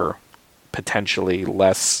murkier, potentially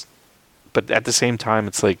less, but at the same time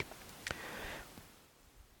it's like,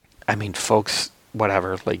 I mean, folks,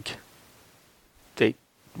 whatever, like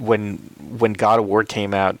when God of War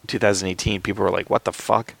came out in 2018, people were like, what the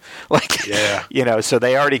fuck? Like, so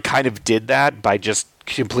they already kind of did that by just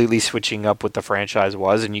completely switching up what the franchise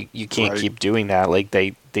was, and you can't keep doing that. Like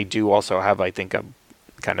they do also have, I think, a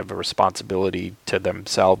kind of a responsibility to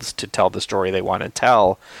themselves to tell the story they want to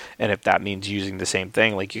tell, and if that means using the same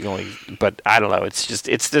thing, like you can only, but I don't know, it's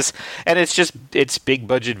big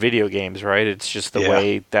budget video games, right? It's just the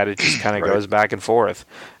way that it just kind of goes back and forth.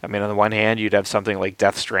 I mean, on the one hand you'd have something like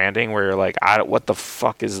Death Stranding where you're like, what the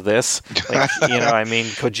fuck is this? Like, I mean,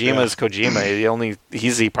 Kojima's Kojima.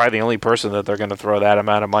 He's probably the only person that they're going to throw that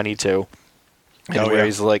amount of money to. And where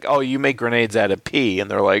he's like, oh, you make grenades out of pee,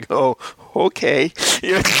 and they're like, oh, okay.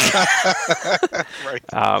 Right.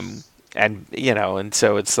 And and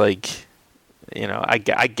so it's like, I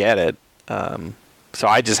get it. So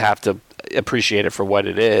I just have to appreciate it for what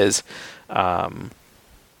it is, and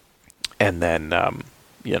then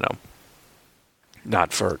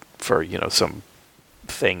not for some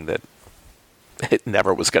thing that it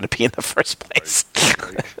never was going to be in the first place.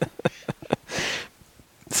 Right.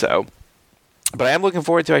 So. But I am looking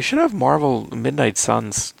forward to. I should have Marvel Midnight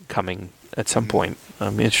Suns coming at some point.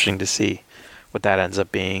 Interesting to see what that ends up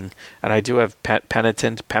being. And I do have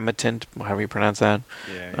Penitent, however you pronounce that.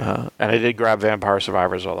 Yeah. And I did grab Vampire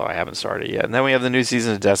Survivors, although I haven't started yet. And then we have the new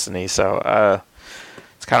season of Destiny. So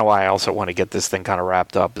it's kind of why I also want to get this thing kind of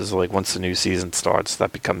wrapped up. Is like once the new season starts,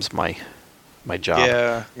 that becomes my job.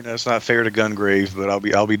 Yeah, it's not fair to Gungrave, but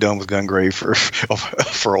I'll be done with Gungrave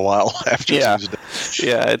for a while after. Yeah,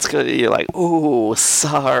 yeah, it's good. You're like, ooh,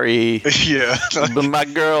 sorry. Yeah, but my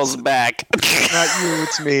girl's back. Not you,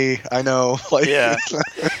 it's me. I know. Like, yeah,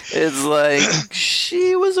 it's like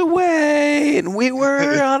she was away and we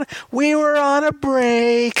were on a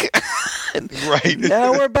break. Right.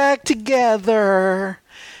 Now we're back together.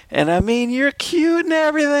 And I mean, you're cute and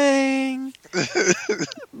everything,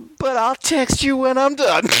 but I'll text you when I'm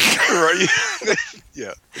done. Right.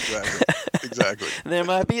 Yeah, exactly. There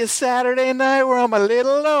might be a Saturday night where I'm a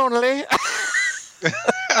little lonely.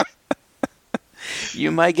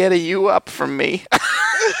 You might get a you up from me.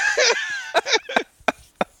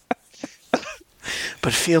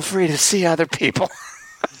 But feel free to see other people.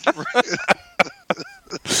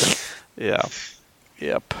 Yeah.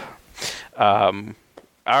 Yep. All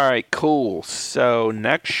right, cool. So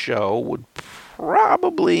next show would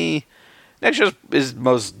probably next show is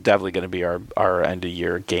most definitely going to be our end of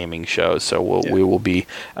year gaming show. So we will be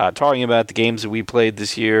talking about the games that we played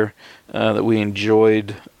this year that we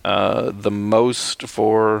enjoyed the most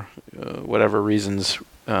for whatever reasons,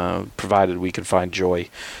 provided we can find joy,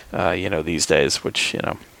 these days. Which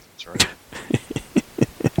That's right.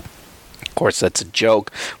 of course, that's a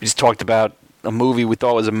joke. We just talked about a movie we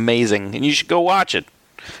thought was amazing, and you should go watch it.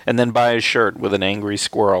 And then buy a shirt with an angry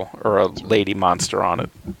squirrel or a lady monster on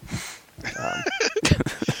it.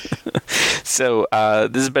 So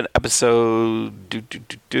this has been episode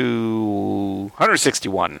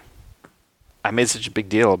 161. I made such a big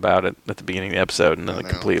deal about it at the beginning of the episode, and then it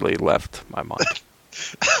completely left my mind.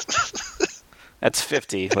 That's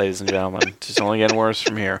 50, ladies and gentlemen. It's just only getting worse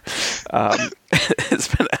from here. It's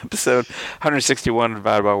been episode 161 of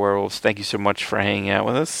Divided by Werewolves. Thank you so much for hanging out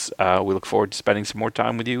with us. We look forward to spending some more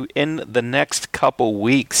time with you in the next couple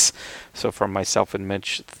weeks. So from myself and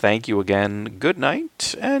Mitch, thank you again. Good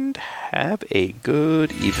night, and have a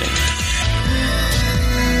good evening.